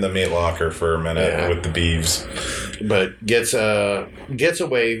 She's in the meat locker for a minute with the beeves. But gets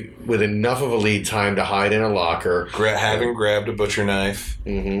away with enough of a lead time to hide in a locker. Having grabbed a butcher knife.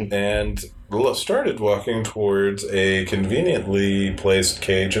 Mm-hmm. And started walking towards a conveniently placed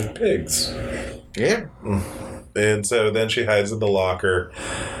cage of pigs. Yeah. And so then she hides in the locker.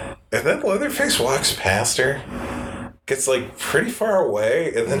 And then Leatherface walks past her. Gets pretty far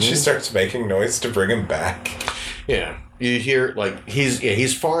away. And then she starts making noise to bring him back. Yeah. You hear,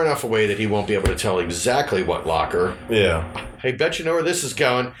 he's far enough away that he won't be able to tell exactly what locker. Yeah. Hey, bet you know where this is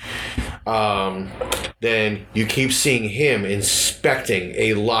going. Then you keep seeing him inspecting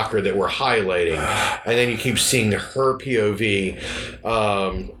a locker that we're highlighting. And then you keep seeing her POV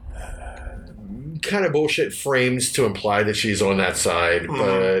kind of bullshit frames to imply that she's on that side,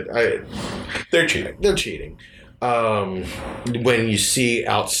 but they're cheating. They're cheating. When you see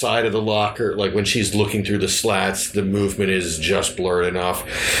outside of the locker, like when she's looking through the slats, the movement is just blurred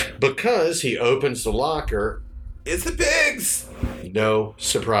enough because he opens the locker. It's the pigs. No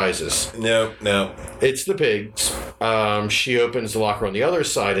surprises. No. It's the pigs. She opens the locker on the other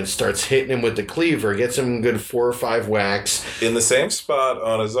side and starts hitting him with the cleaver. Gets him a good 4 or 5 whacks. In the same spot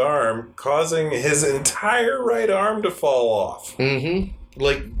on his arm, causing his entire right arm to fall off. Mm-hmm.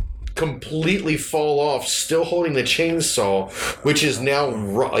 Like, completely fall off, still holding the chainsaw, which is now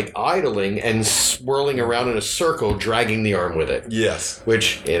like idling and swirling around in a circle, dragging the arm with it. Yes.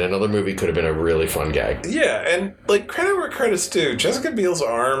 Which, in another movie, could have been a really fun gag. Yeah, and like credit where credit's due, Jessica Biel's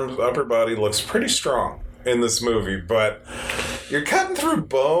upper body looks pretty strong in this movie, but you're cutting through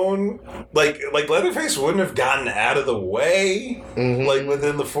bone. Like Leatherface wouldn't have gotten out of the way, like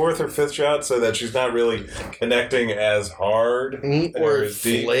within the 4th or 5th shot, so that she's not really connecting as hard or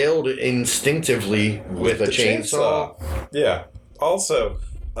flailed instinctively with a chainsaw. Yeah. Also,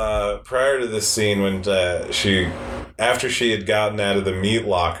 prior to this scene, when after she had gotten out of the meat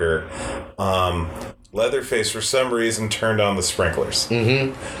locker, Leatherface, for some reason, turned on the sprinklers.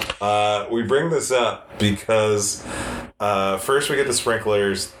 We bring this up because first we get the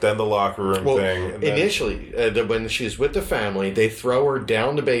sprinklers, then the locker room thing. And initially, when she's with the family, they throw her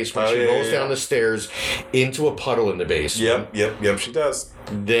down the basement. She rolls down the stairs into a puddle in the basement. Yep, she does.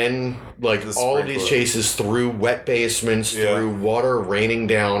 Then, all of these chases through wet basements, through water raining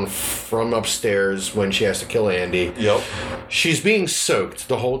down from upstairs when she has to kill Andy. Yep. She's being soaked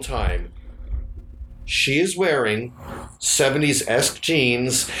the whole time. She is wearing 70s-esque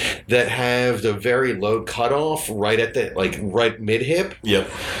jeans that have the very low cutoff right at the, right mid-hip.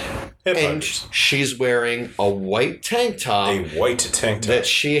 Yep. And she's wearing a white tank top. A white tank top. That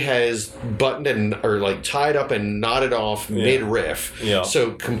she has buttoned or tied up and knotted off mid-riff. Yeah.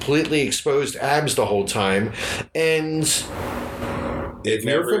 So completely exposed abs the whole time. And if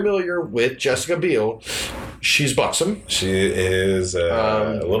you're familiar with Jessica Biel, she's buxom. She is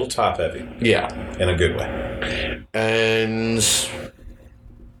a little top heavy. Yeah. In a good way. And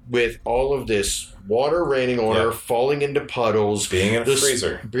with all of this water raining on her, falling into puddles. Being in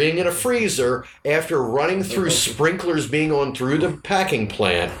a freezer. After running through sprinklers being on through the packing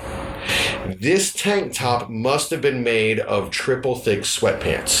plant. This tank top must have been made of triple thick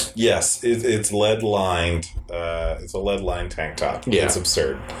sweatpants. Yes, it's lead lined. It's a lead lined tank top. Yeah. It's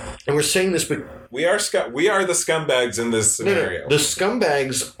absurd. And we're saying this, but we are the scumbags in this scenario. No. The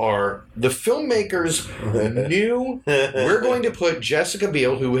scumbags are the filmmakers knew we're going to put Jessica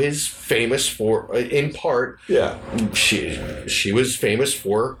Biel, who is famous for, in part, she was famous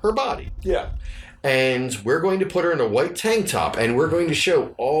for her body. Yeah. And we're going to put her in a white tank top, and we're going to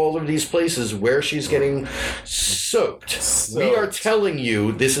show all of these places where she's getting soaked. We are telling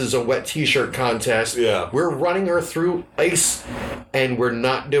you this is a wet t-shirt contest. Yeah. We're running her through ice, and we're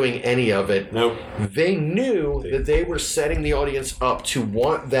not doing any of it. Nope. They knew that they were setting the audience up to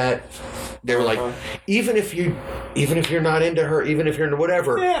want that. They were like, even if you're not into her, even if you're into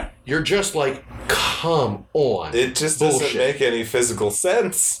whatever, you're just like, come on. It just doesn't make any physical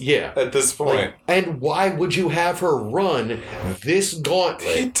sense. Yeah. At this point. And why would you have her run this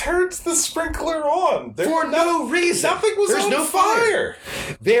gauntlet? He turns the sprinkler on. For no reason. Nothing was There's on no fire.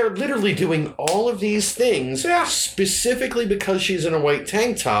 They're literally doing all of these things specifically because she's in a white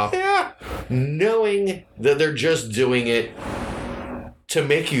tank top. Yeah. Knowing that they're just doing it to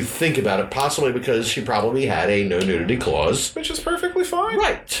make you think about it, possibly because she probably had a no nudity clause. Which is perfectly fine.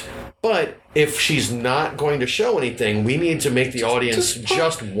 Right. But if she's not going to show anything, we need to make the audience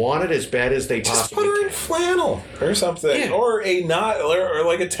just want it as bad as they possibly can. Just put her in flannel or something. Yeah. Or a or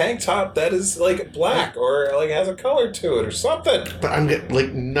like a tank top that is black or has a color to it or something. But I'm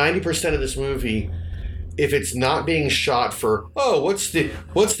 90% of this movie, if it's not being shot for, what's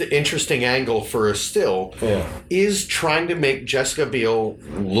the interesting angle for a still, is trying to make Jessica Biel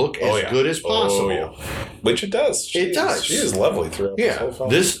look as good as possible. Which it does. It does. She is lovely throughout this whole film.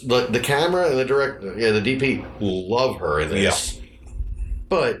 The camera and the director, the DP, love her in this. Yeah.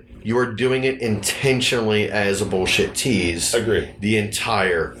 But you're doing it intentionally as a bullshit tease. Agree. The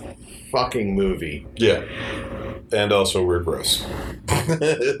entire fucking movie. Yeah. And also we're gross.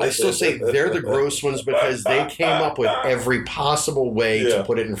 I still say they're the gross ones because they came up with every possible way to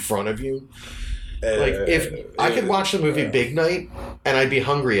put it in front of you. If I could watch the movie Big Night and I'd be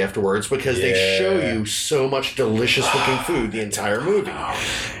hungry afterwards because they show you so much delicious looking food the entire movie.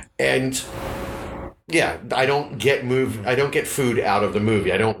 And I don't get food out of the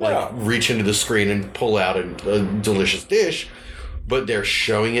movie. I don't reach into the screen and pull out a delicious dish. but they're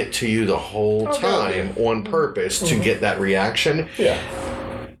showing it to you the whole time on purpose to get that reaction. Yeah.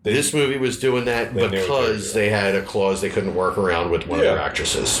 This movie was doing that because they had a clause they couldn't work around with one of their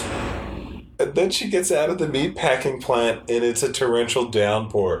actresses. And then she gets out of the meatpacking plant and it's a torrential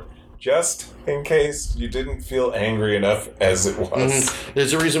downpour. Just in case you didn't feel angry enough as it was. Mm-hmm.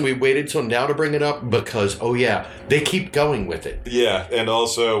 There's a reason we waited till now to bring it up because, they keep going with it. Yeah, and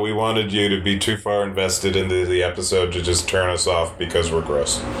also we wanted you to be too far invested into the episode to just turn us off because we're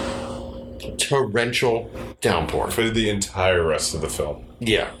gross. Torrential downpour. For the entire rest of the film.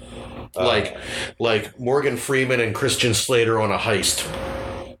 Yeah. Like Morgan Freeman and Christian Slater on a heist.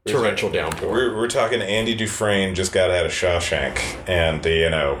 Torrential downpour. We're talking Andy Dufresne just got out of Shawshank, and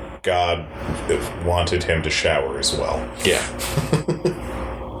God wanted him to shower as well. Yeah.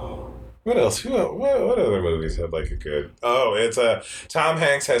 What else? What other movies had like a good? Oh, it's Tom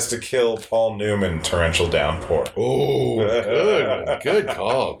Hanks has to kill Paul Newman. Torrential downpour. Oh, good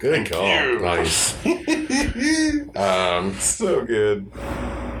call. Good call. Nice. So good.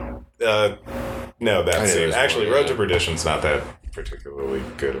 No, that scene. Actually, Road to Perdition's not that particularly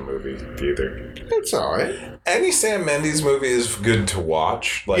good a movie either. It's alright. Any Sam Mendes movie is good to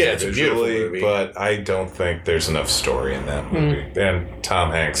watch, it's a beautiful movie. But I don't think there's enough story in that movie. And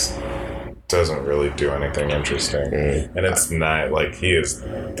Tom Hanks doesn't really do anything interesting. And it's not like he is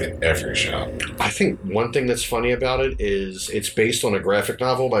every shot. I think one thing that's funny about it is it's based on a graphic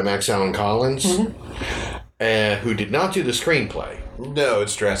novel by Max Allan Collins, who did not do the screenplay. No,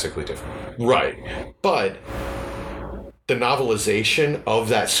 it's drastically different. Right. But the novelization of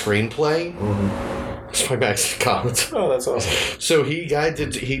that screenplay is by Max Collins. Oh, that's awesome. So he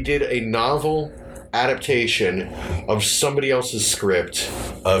did a novel adaptation of somebody else's script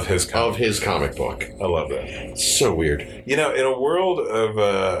of his comic book. I love that. So weird. In a world of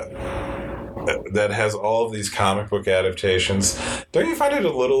that has all of these comic book adaptations, don't you find it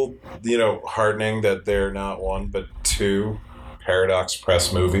a little heartening that they're not one but two Paradox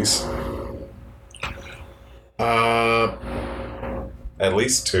Press movies? At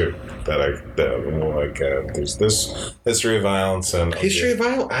least two there's this History of Violence and History of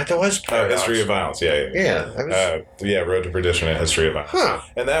Violence. I thought it was Paradox. History of Violence. Yeah. Road to Perdition and History of Violence. Huh.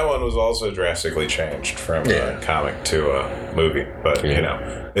 And that one was also drastically changed from a comic to a movie. But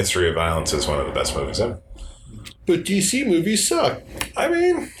History of Violence is one of the best movies ever. But DC movies suck. I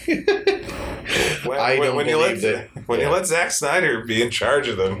mean, when you let Zack Snyder be in charge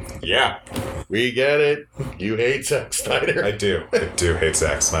of them, we get it. You hate Zack Snyder. I do hate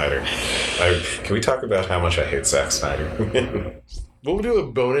Zack Snyder. Can we talk about how much I hate Zack Snyder? We'll do a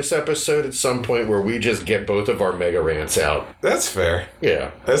bonus episode at some point where we just get both of our mega rants out. That's fair.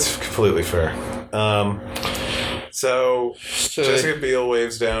 Yeah, that's completely fair. So Jessica Biel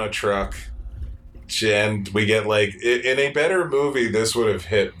waves down a truck. And we get in a better movie, this would have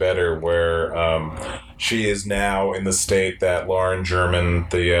hit better where she is now in the state that Lauren German,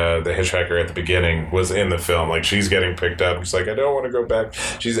 the hitchhiker at the beginning, was in the film. She's getting picked up. She's like, I don't want to go back.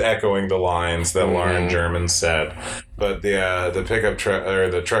 She's echoing the lines that Lauren German said. But the pickup truck or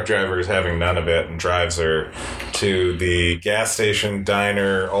the truck driver is having none of it and drives her to the gas station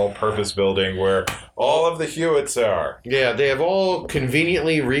diner all-purpose building where all of the Hewitts are. Yeah, they have all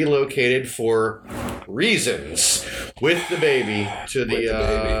conveniently relocated for reasons with the baby to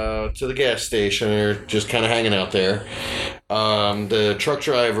the gas station. They're just kind of hanging out there. The truck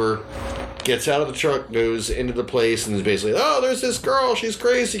driver gets out of the truck, goes into the place, and is basically, there's this girl, she's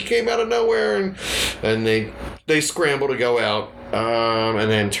crazy, came out of nowhere, and they scramble to go out,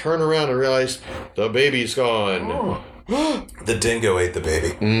 and then turn around and realize the baby's gone. The dingo ate the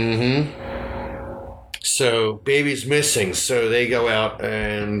baby. Mm-hmm. So, baby's missing, so they go out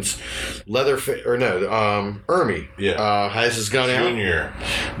and Ermy has his gun out.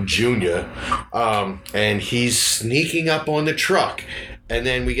 Junior. And he's sneaking up on the truck. And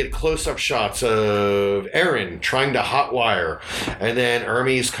then we get close-up shots of Erin trying to hotwire. And then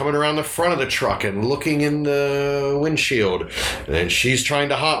Ermy's coming around the front of the truck and looking in the windshield. And then she's trying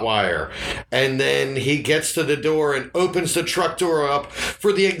to hotwire. And then he gets to the door and opens the truck door up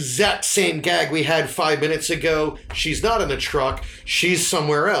for the exact same gag we had 5 minutes ago. She's not in the truck. She's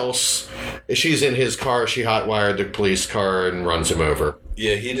somewhere else. She's in his car. She hotwired the police car and runs him over.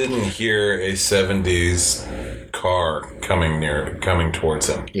 Yeah, he didn't hear a 70s car coming towards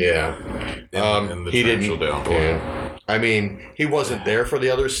him. Yeah. In the torrential downpour. Yeah. I mean, he wasn't there for the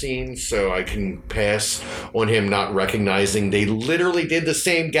other scenes, so I can pass on him not recognizing they literally did the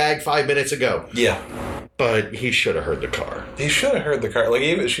same gag 5 minutes ago. Yeah. But he should have heard the car. He should have heard the car. Like,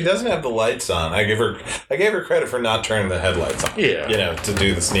 even she doesn't have the lights on. I gave her credit for not turning the headlights on. Yeah, to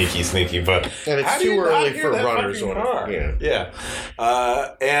do the sneaky. But and it's too early for runners on car. Yeah.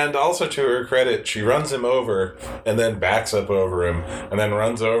 And also to her credit, she runs him over and then backs up over him and then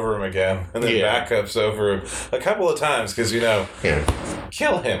runs over him again and then back ups over him a couple of times because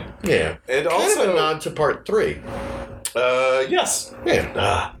kill him. Yeah. And kind also of a nod to part 3. Yes.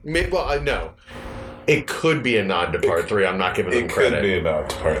 Yeah. Well, I know. It could be a nod to part 3. I'm not giving them credit. It could be a nod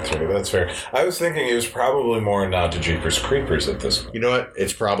to part 3. That's fair. I was thinking it was probably more a nod to Jeepers Creepers at this point. You know what?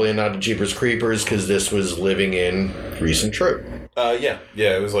 It's probably a nod to Jeepers Creepers because this was living in recent trope. Yeah.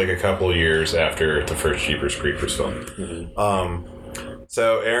 It was like a couple of years after the first Jeepers Creepers film. Mm-hmm.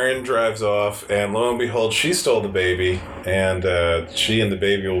 So Erin drives off, and lo and behold, she stole the baby, and she and the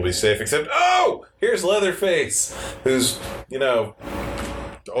baby will be safe. Except, here's Leatherface, who's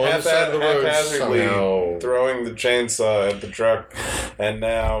on the side of the road haphazardly throwing the chainsaw at the truck, and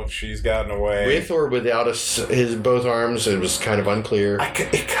now she's gotten away. With or without his both arms, it was kind of unclear.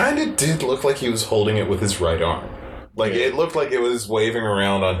 It kind of did look like he was holding it with his right arm. Like, it looked like it was waving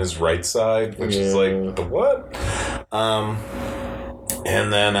around on his right side, which is like, the what?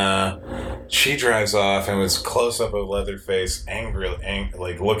 And then she drives off, and it was close up of Leatherface,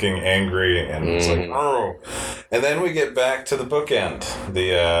 looking angry, and it's like, oh. And then we get back to the bookend,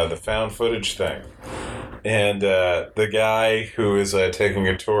 the found footage thing. And the guy who is taking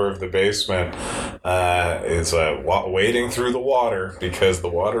a tour of the basement is wading through the water because the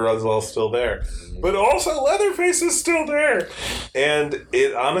water is all still there. But also Leatherface is still there. And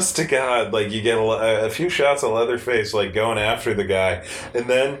honest to God, like, you get a few shots of Leatherface like going after the guy, and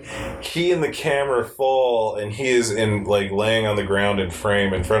then he and the camera fall, and he is laying on the ground in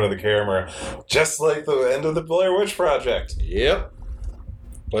frame in front of the camera, just like the end of the Blair Witch Project. Yep.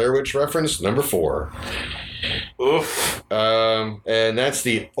 Blair Witch reference number 4. Oof. And that's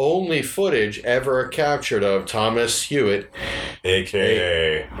the only footage ever captured of Thomas Hewitt,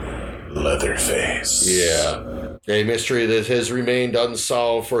 a.k.a. Leatherface. Yeah. A mystery that has remained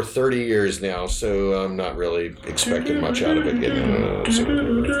unsolved for 30 years now, so I'm not really expecting much out of it.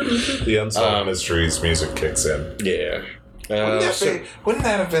 The Unsolved Mysteries music kicks in. Yeah. Wouldn't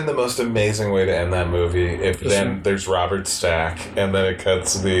that have been the most amazing way to end that movie if then there's Robert Stack and then it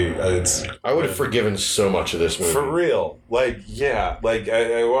cuts I would have forgiven so much of this movie. For real.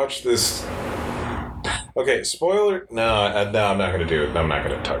 I watched this. Okay, spoiler. No, I'm not going to do it. I'm not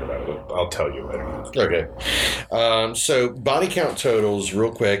going to talk about it. I'll tell you later. Okay. So body count totals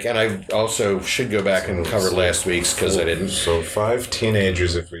real quick, and I also should go back and cover last week's because I didn't. So 5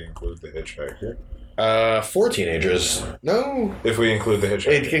 teenagers if we include the hitchhiker. 4 teenagers. No. If we include the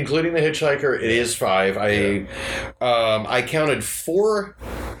hitchhiker. Including the hitchhiker, it is 5. I counted 4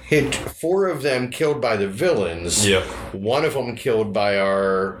 of them killed by the villains. Yep. One of them killed by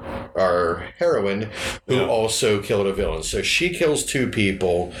our heroine, who also killed a villain. So she kills 2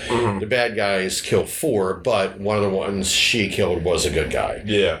 people. Mm-hmm. The bad guys kill 4, but one of the ones she killed was a good guy.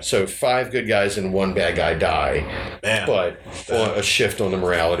 Yeah. So 5 good guys and 1 bad guy die. Man. But a shift on the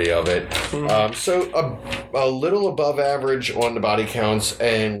morality of it. Mm-hmm. So a little above average on the body counts,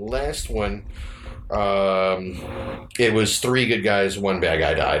 and last one, it was 3 good guys, 1 bad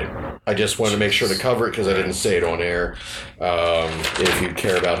guy died. I just wanted to make sure to cover it because I didn't say it on air. If you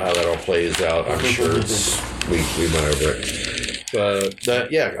care about how that all plays out, I'm sure we went over it. But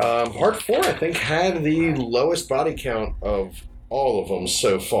part 4 I think had the lowest body count of all of them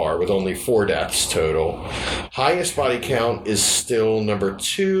so far, with only 4 deaths total. Highest body count is still number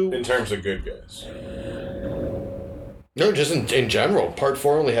 2. In terms of good guys. No, just in general. Part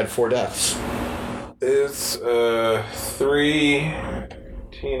 4 only had 4 deaths. It's 3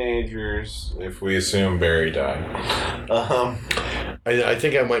 teenagers, if we assume Barry died. I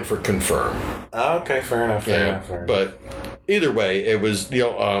think I went for confirm. Okay, fair enough. Fair enough. But either way, it was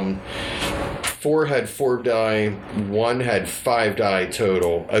 4 had 4 die, 1 had 5 die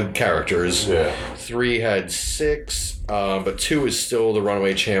total characters. Yeah. 3 had 6, but 2 is still the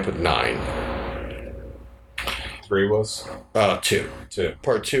runaway champ with 9. 3 was? 2.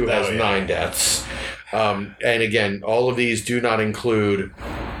 Part 2 has 9 deaths. And again, all of these do not include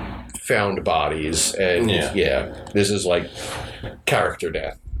found bodies. And this is like character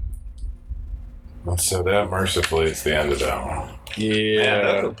death. So that mercifully is the end of that one. Yeah, man,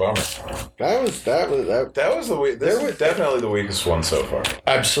 that's a bummer. That was the weak. This was definitely the weakest one so far.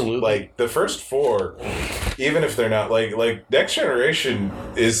 Absolutely. Like the first 4, even if they're not like Next Generation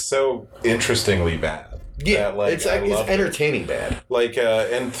is so interestingly bad. Yeah, that, it's entertaining bad. Like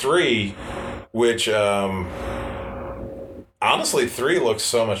and 3, which Honestly, 3 looks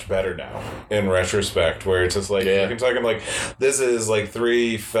so much better now in retrospect, where it's just like, you can talk about, like, this is, like,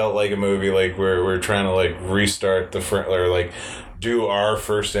 3 felt like a movie, like, we're trying to, like, restart or, like, do our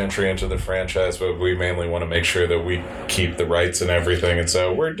first entry into the franchise, but we mainly want to make sure that we keep the rights and everything, and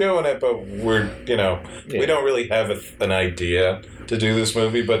so we're doing it, but we're, we don't really have an idea to do this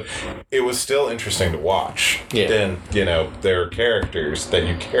movie, but it was still interesting to watch. And, there are characters that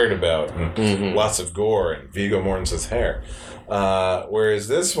you cared about, and lots of gore, and Viggo Mortensen's hair. Whereas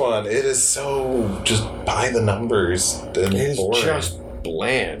this one, it is so just by the numbers and boring. It's just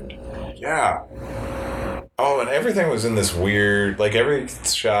bland. Yeah. Oh, and everything was in this weird, like, every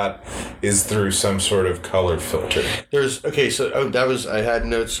shot is through some sort of color filter. I had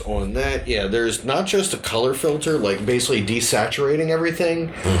notes on that. Yeah, there's not just a color filter, like basically desaturating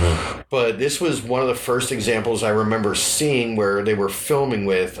everything, but this was one of the first examples I remember seeing where they were filming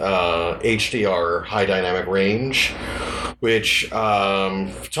with HDR, high dynamic range, which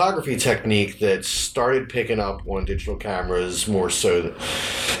photography technique that started picking up on digital cameras more so.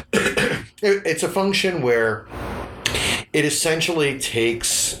 It's a function where it essentially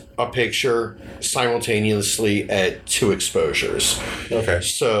takes a picture simultaneously at 2 exposures. Okay.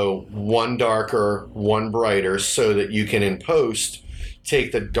 So one darker, one brighter, so that you can in post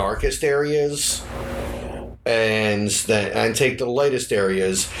take the darkest areas and take the lightest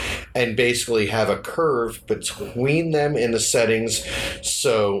areas and basically have a curve between them in the settings.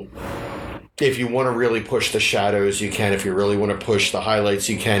 So if you want to really push the shadows, you can. If you really want to push the highlights,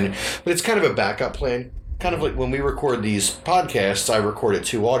 you can. But it's kind of a backup plan. Kind of like when we record these podcasts, I record at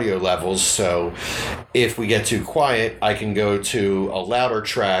 2 audio levels. So if we get too quiet, I can go to a louder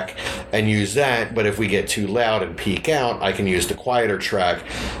track and use that. But if we get too loud and peak out, I can use the quieter track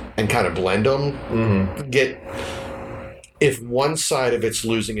and kind of blend them. If one side of it's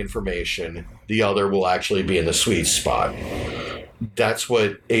losing information, the other will actually be in the sweet spot. That's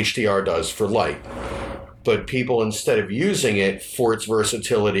what HDR does for light. But people, instead of using it for its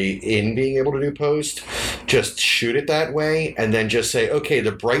versatility in being able to do post, just shoot it that way and then just say, okay,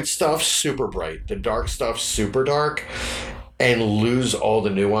 the bright stuff, super bright. The dark stuff, super dark. And lose all the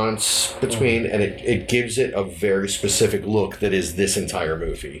nuance between, and it gives it a very specific look that is this entire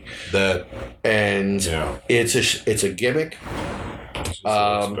movie. It's a gimmick.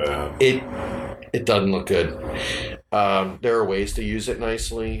 It doesn't look good. There are ways to use it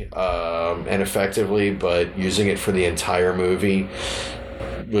nicely and effectively, but using it for the entire movie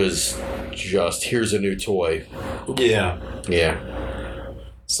was just, here's a new toy. Yeah.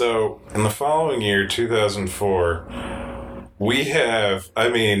 So, in the following year, 2004, we have,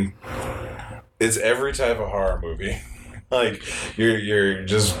 it's every type of horror movie. Like, you're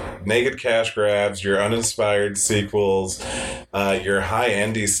just naked cash grabs, your uninspired sequels, your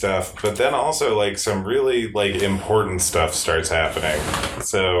high-endy stuff, but then also, like, some really, like, important stuff starts happening.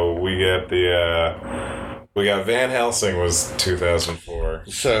 So we get Van Helsing was 2004.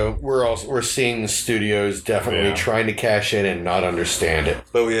 So we're seeing the studios definitely trying to cash in and not understand it.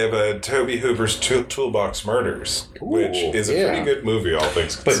 But we have Tobe Hooper's Toolbox Murders, which is a pretty good movie, all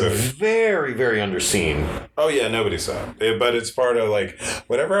things considered. But very, very underseen. Oh yeah, nobody saw it. But it's part of, like,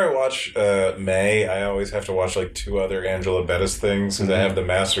 whenever I watch May, I always have to watch, like, 2 other Angela Bettis things, because I have the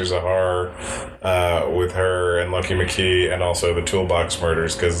Masters of Horror with her and Lucky McKee, and also the Toolbox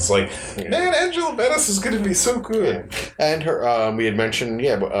Murders, because it's like, man, Angela Bettis is going to be so good. And her, we had mentioned,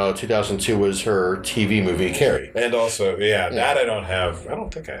 2002 was her TV movie, Carrie. And also, that I don't have. I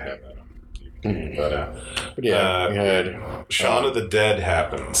don't think I have that on TV. But we had Shaun of the Dead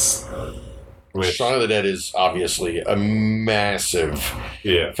happens. Shaun of the Dead is obviously a massive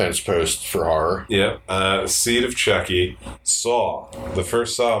fence post for horror. Yep. Seed of Chucky. Saw. The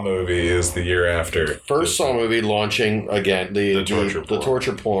first Saw movie is the year after. First Saw movie launching, again, the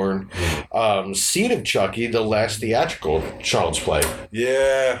torture porn. Seed of Chucky, the last theatrical Child's Play.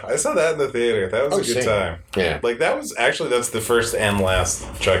 Yeah, I saw that in the theater. That was a good time. Yeah. Like, that's the first and last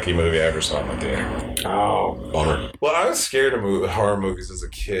Chucky movie I ever saw in the theater. Oh, bummer. Well, I was scared of horror movies as a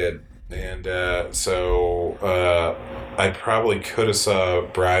kid. And so I probably could have saw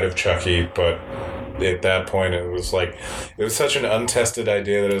Bride of Chucky, but at that point it was such an untested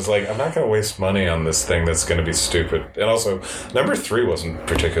idea that it was like, I'm not going to waste money on this thing that's going to be stupid. And also, number 3 wasn't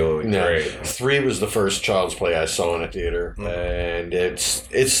particularly great. 3 was the first Child's Play I saw in a theater, and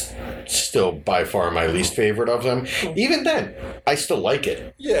it's still by far my least favorite of them. Even then, I still like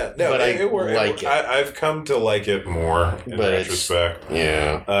it. Yeah, no, but I've come to like it more in retrospect.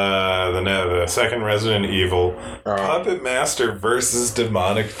 Yeah. the second Resident Evil, Puppet Master versus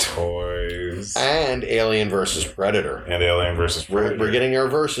Demonic Toys, and Alien versus Predator. We're getting our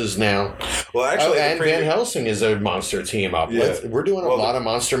verses now. Well, actually, and Van Helsing is a monster team up. Yeah. We're doing a lot of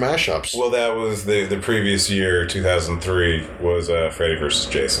monster mashups. Well, that was the previous year, 2003, was Freddy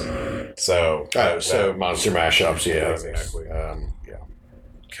versus Jason. So monster mashups, yeah, exactly.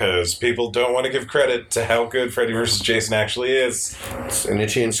 Because people don't want to give credit to how good Freddy vs. Jason actually is. It's an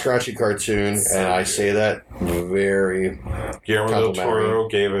itchy and scratchy cartoon, and I say that very Guillermo del Toro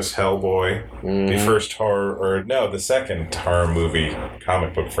gave us Hellboy, the second horror movie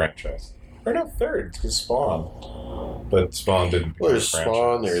comic book franchise. Or no, third, because Spawn. But Spawn didn't. Well, there's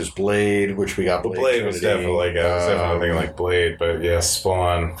Spawn, there's Blade, which we got Blade. Blade was definitely something like Blade, but yeah,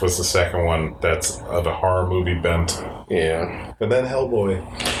 Spawn was the second one that's of a horror movie bent. Yeah. But then Hellboy.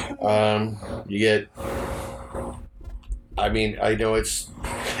 You get... I mean, I know it's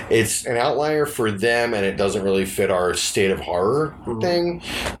an outlier for them, and it doesn't really fit our state of horror thing,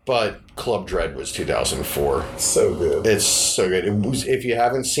 but Club Dread was 2004. So good. It's so good. If you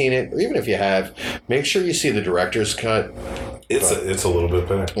haven't seen it, or even if you have, make sure you see the director's cut. It's a little bit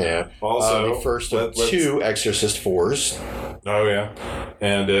better. Yeah. Also, the first of two Exorcist 4s. Oh, yeah.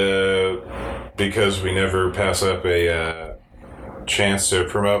 And because we never pass up a... chance to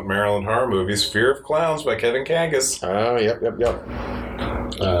promote Maryland horror movies, Fear of Clowns by Kevin Kangas. Oh, yep.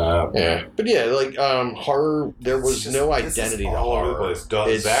 Yeah. But yeah, like, horror, there was no identity to horror. Over the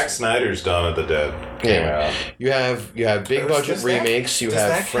place. Zack Snyder's Dawn of the Dead. Yeah. You have big budget remakes, you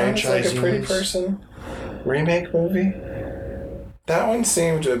have franchises. Like a Pretty Person remake movie? That one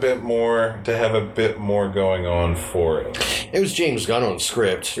seemed to have a bit more going on for it. It was James Gunn on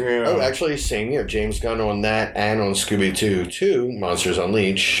script. Yeah. Oh, actually, same year. James Gunn on that and on Scooby-Doo 2, Monsters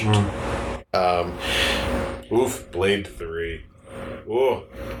Unleashed. Blade 3. Ooh.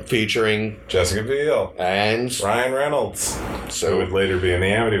 Featuring Jessica Biel. And Ryan Reynolds. So who would later be in the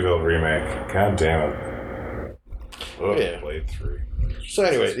Amityville remake. God damn it. Blade 3. So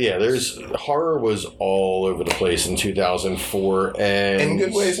anyway, yeah, horror was all over the place in 2004, and in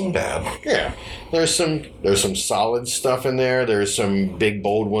good ways and bad. Yeah, there's some solid stuff in there. There's some big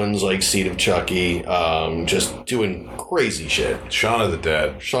bold ones like Seed of Chucky, just doing crazy shit. Shaun of the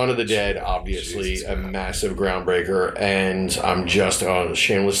Dead, obviously a massive groundbreaker, and I'm just on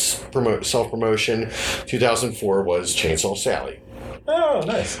shameless self-promotion. 2004 was Chainsaw Sally. Oh,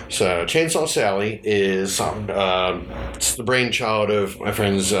 nice. So, Chainsaw Sally is it's the brainchild of my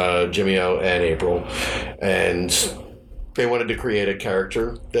friends Jimmy O and April, and they wanted to create a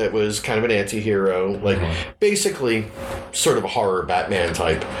character that was kind of an anti-hero, like basically sort of a horror Batman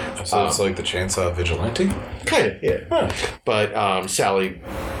type. So it's like the Chainsaw Vigilante? Kind of, yeah. Huh. But Sally,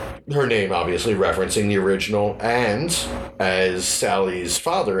 her name obviously referencing the original, and as Sally's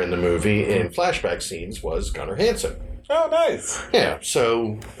father in the movie in flashback scenes was Gunnar Hansen. Oh, nice. Yeah,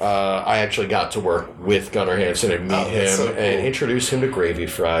 so I actually got to work with Gunnar Hansen and meet him and introduce him to gravy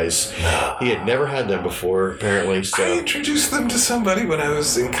fries. He had never had them before, apparently. So I introduced them to somebody when I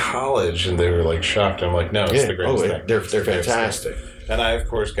was in college, and they were like shocked. I'm like, no, it's the greatest thing. They're fantastic. And I, of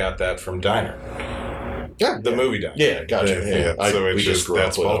course, got that from Diner. Yeah, the movie Diner. Yeah, gotcha. Yeah. So it's just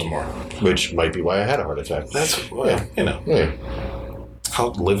that's Baltimore, which might be why I had a heart attack. That's it's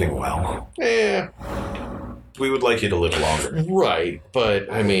called living well. Yeah. We would like you to live longer. Right,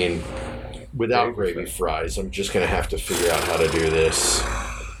 but, I mean, without gravy fries, I'm just going to have to figure out how to do this.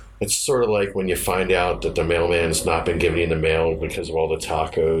 It's sort of like when you find out that the mailman's not been giving you the mail because of all the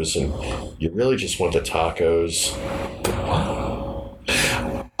tacos, and you really just want the tacos.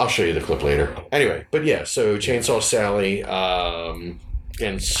 I'll show you the clip later. Anyway, but yeah, so Chainsaw Sally...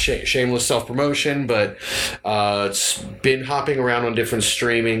 and shameless self-promotion, but it's been hopping around on different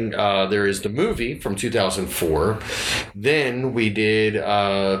streaming. There is the movie from 2004. Then we did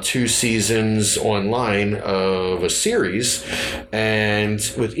 2 seasons online of a series, and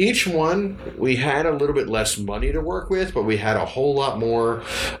with each one, we had a little bit less money to work with, but we had a whole lot more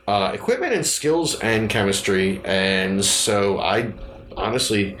equipment and skills and chemistry, and so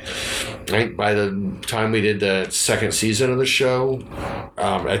honestly, by the time we did the second season of the show,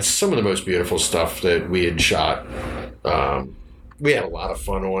 it's some of the most beautiful stuff that we had shot. We had a lot of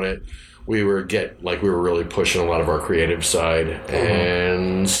fun on it. We were really pushing a lot of our creative side,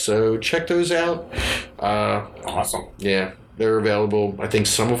 and so check those out. Awesome. Yeah. They're available. I think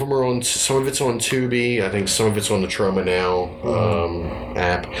some of them are on. Some of it's on Tubi. I think some of it's on the Troma Now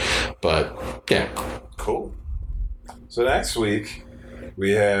app. But yeah, cool. So next week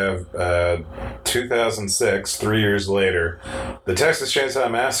we have 2006, 3 years later, the Texas Chainsaw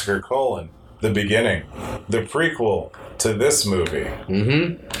Massacre: The Beginning, the prequel to this movie.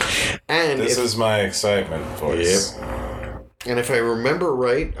 And this is my excitement voice. Yep. And if I remember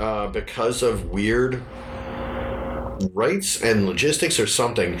right, because of weird rights and logistics or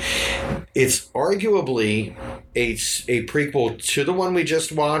something, it's arguably a prequel to the one we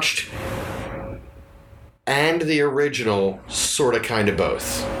just watched and the original, sort of, kind of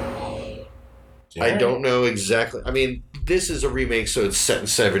both. Yeah. I don't know exactly. I mean, this is a remake, so it's set in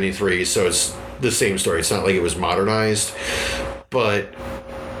 73, so it's the same story. It's not like it was modernized, but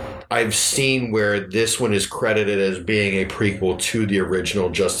I've seen where this one is credited as being a prequel to the original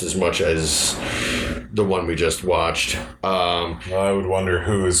just as much as the one we just watched. Well, I would wonder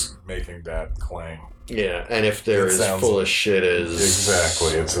who is making that claim. Yeah, and if they're as full of shit as...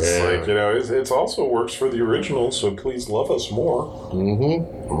 Exactly. It's just like, you know, it also works for the original, so please love us more.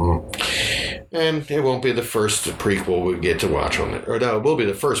 And it won't be the first prequel we get to watch on it. Or no, it will be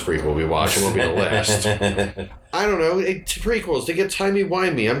the first prequel we watch. It won't be the last. I don't know. Prequels, they get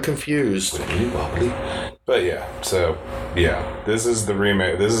timey-wimey. I'm confused. But yeah, so, yeah. This is the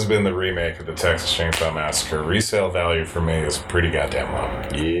remake. This has been the remake of the Texas Chainsaw Massacre. Resale value for me is pretty goddamn low.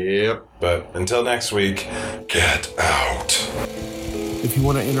 Yep. But until next week, get out. If you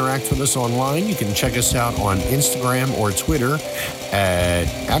want to interact with us online, you can check us out on Instagram or Twitter at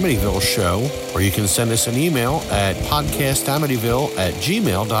Amityville Show, or you can send us an email at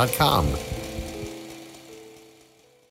podcastamityville@gmail.com.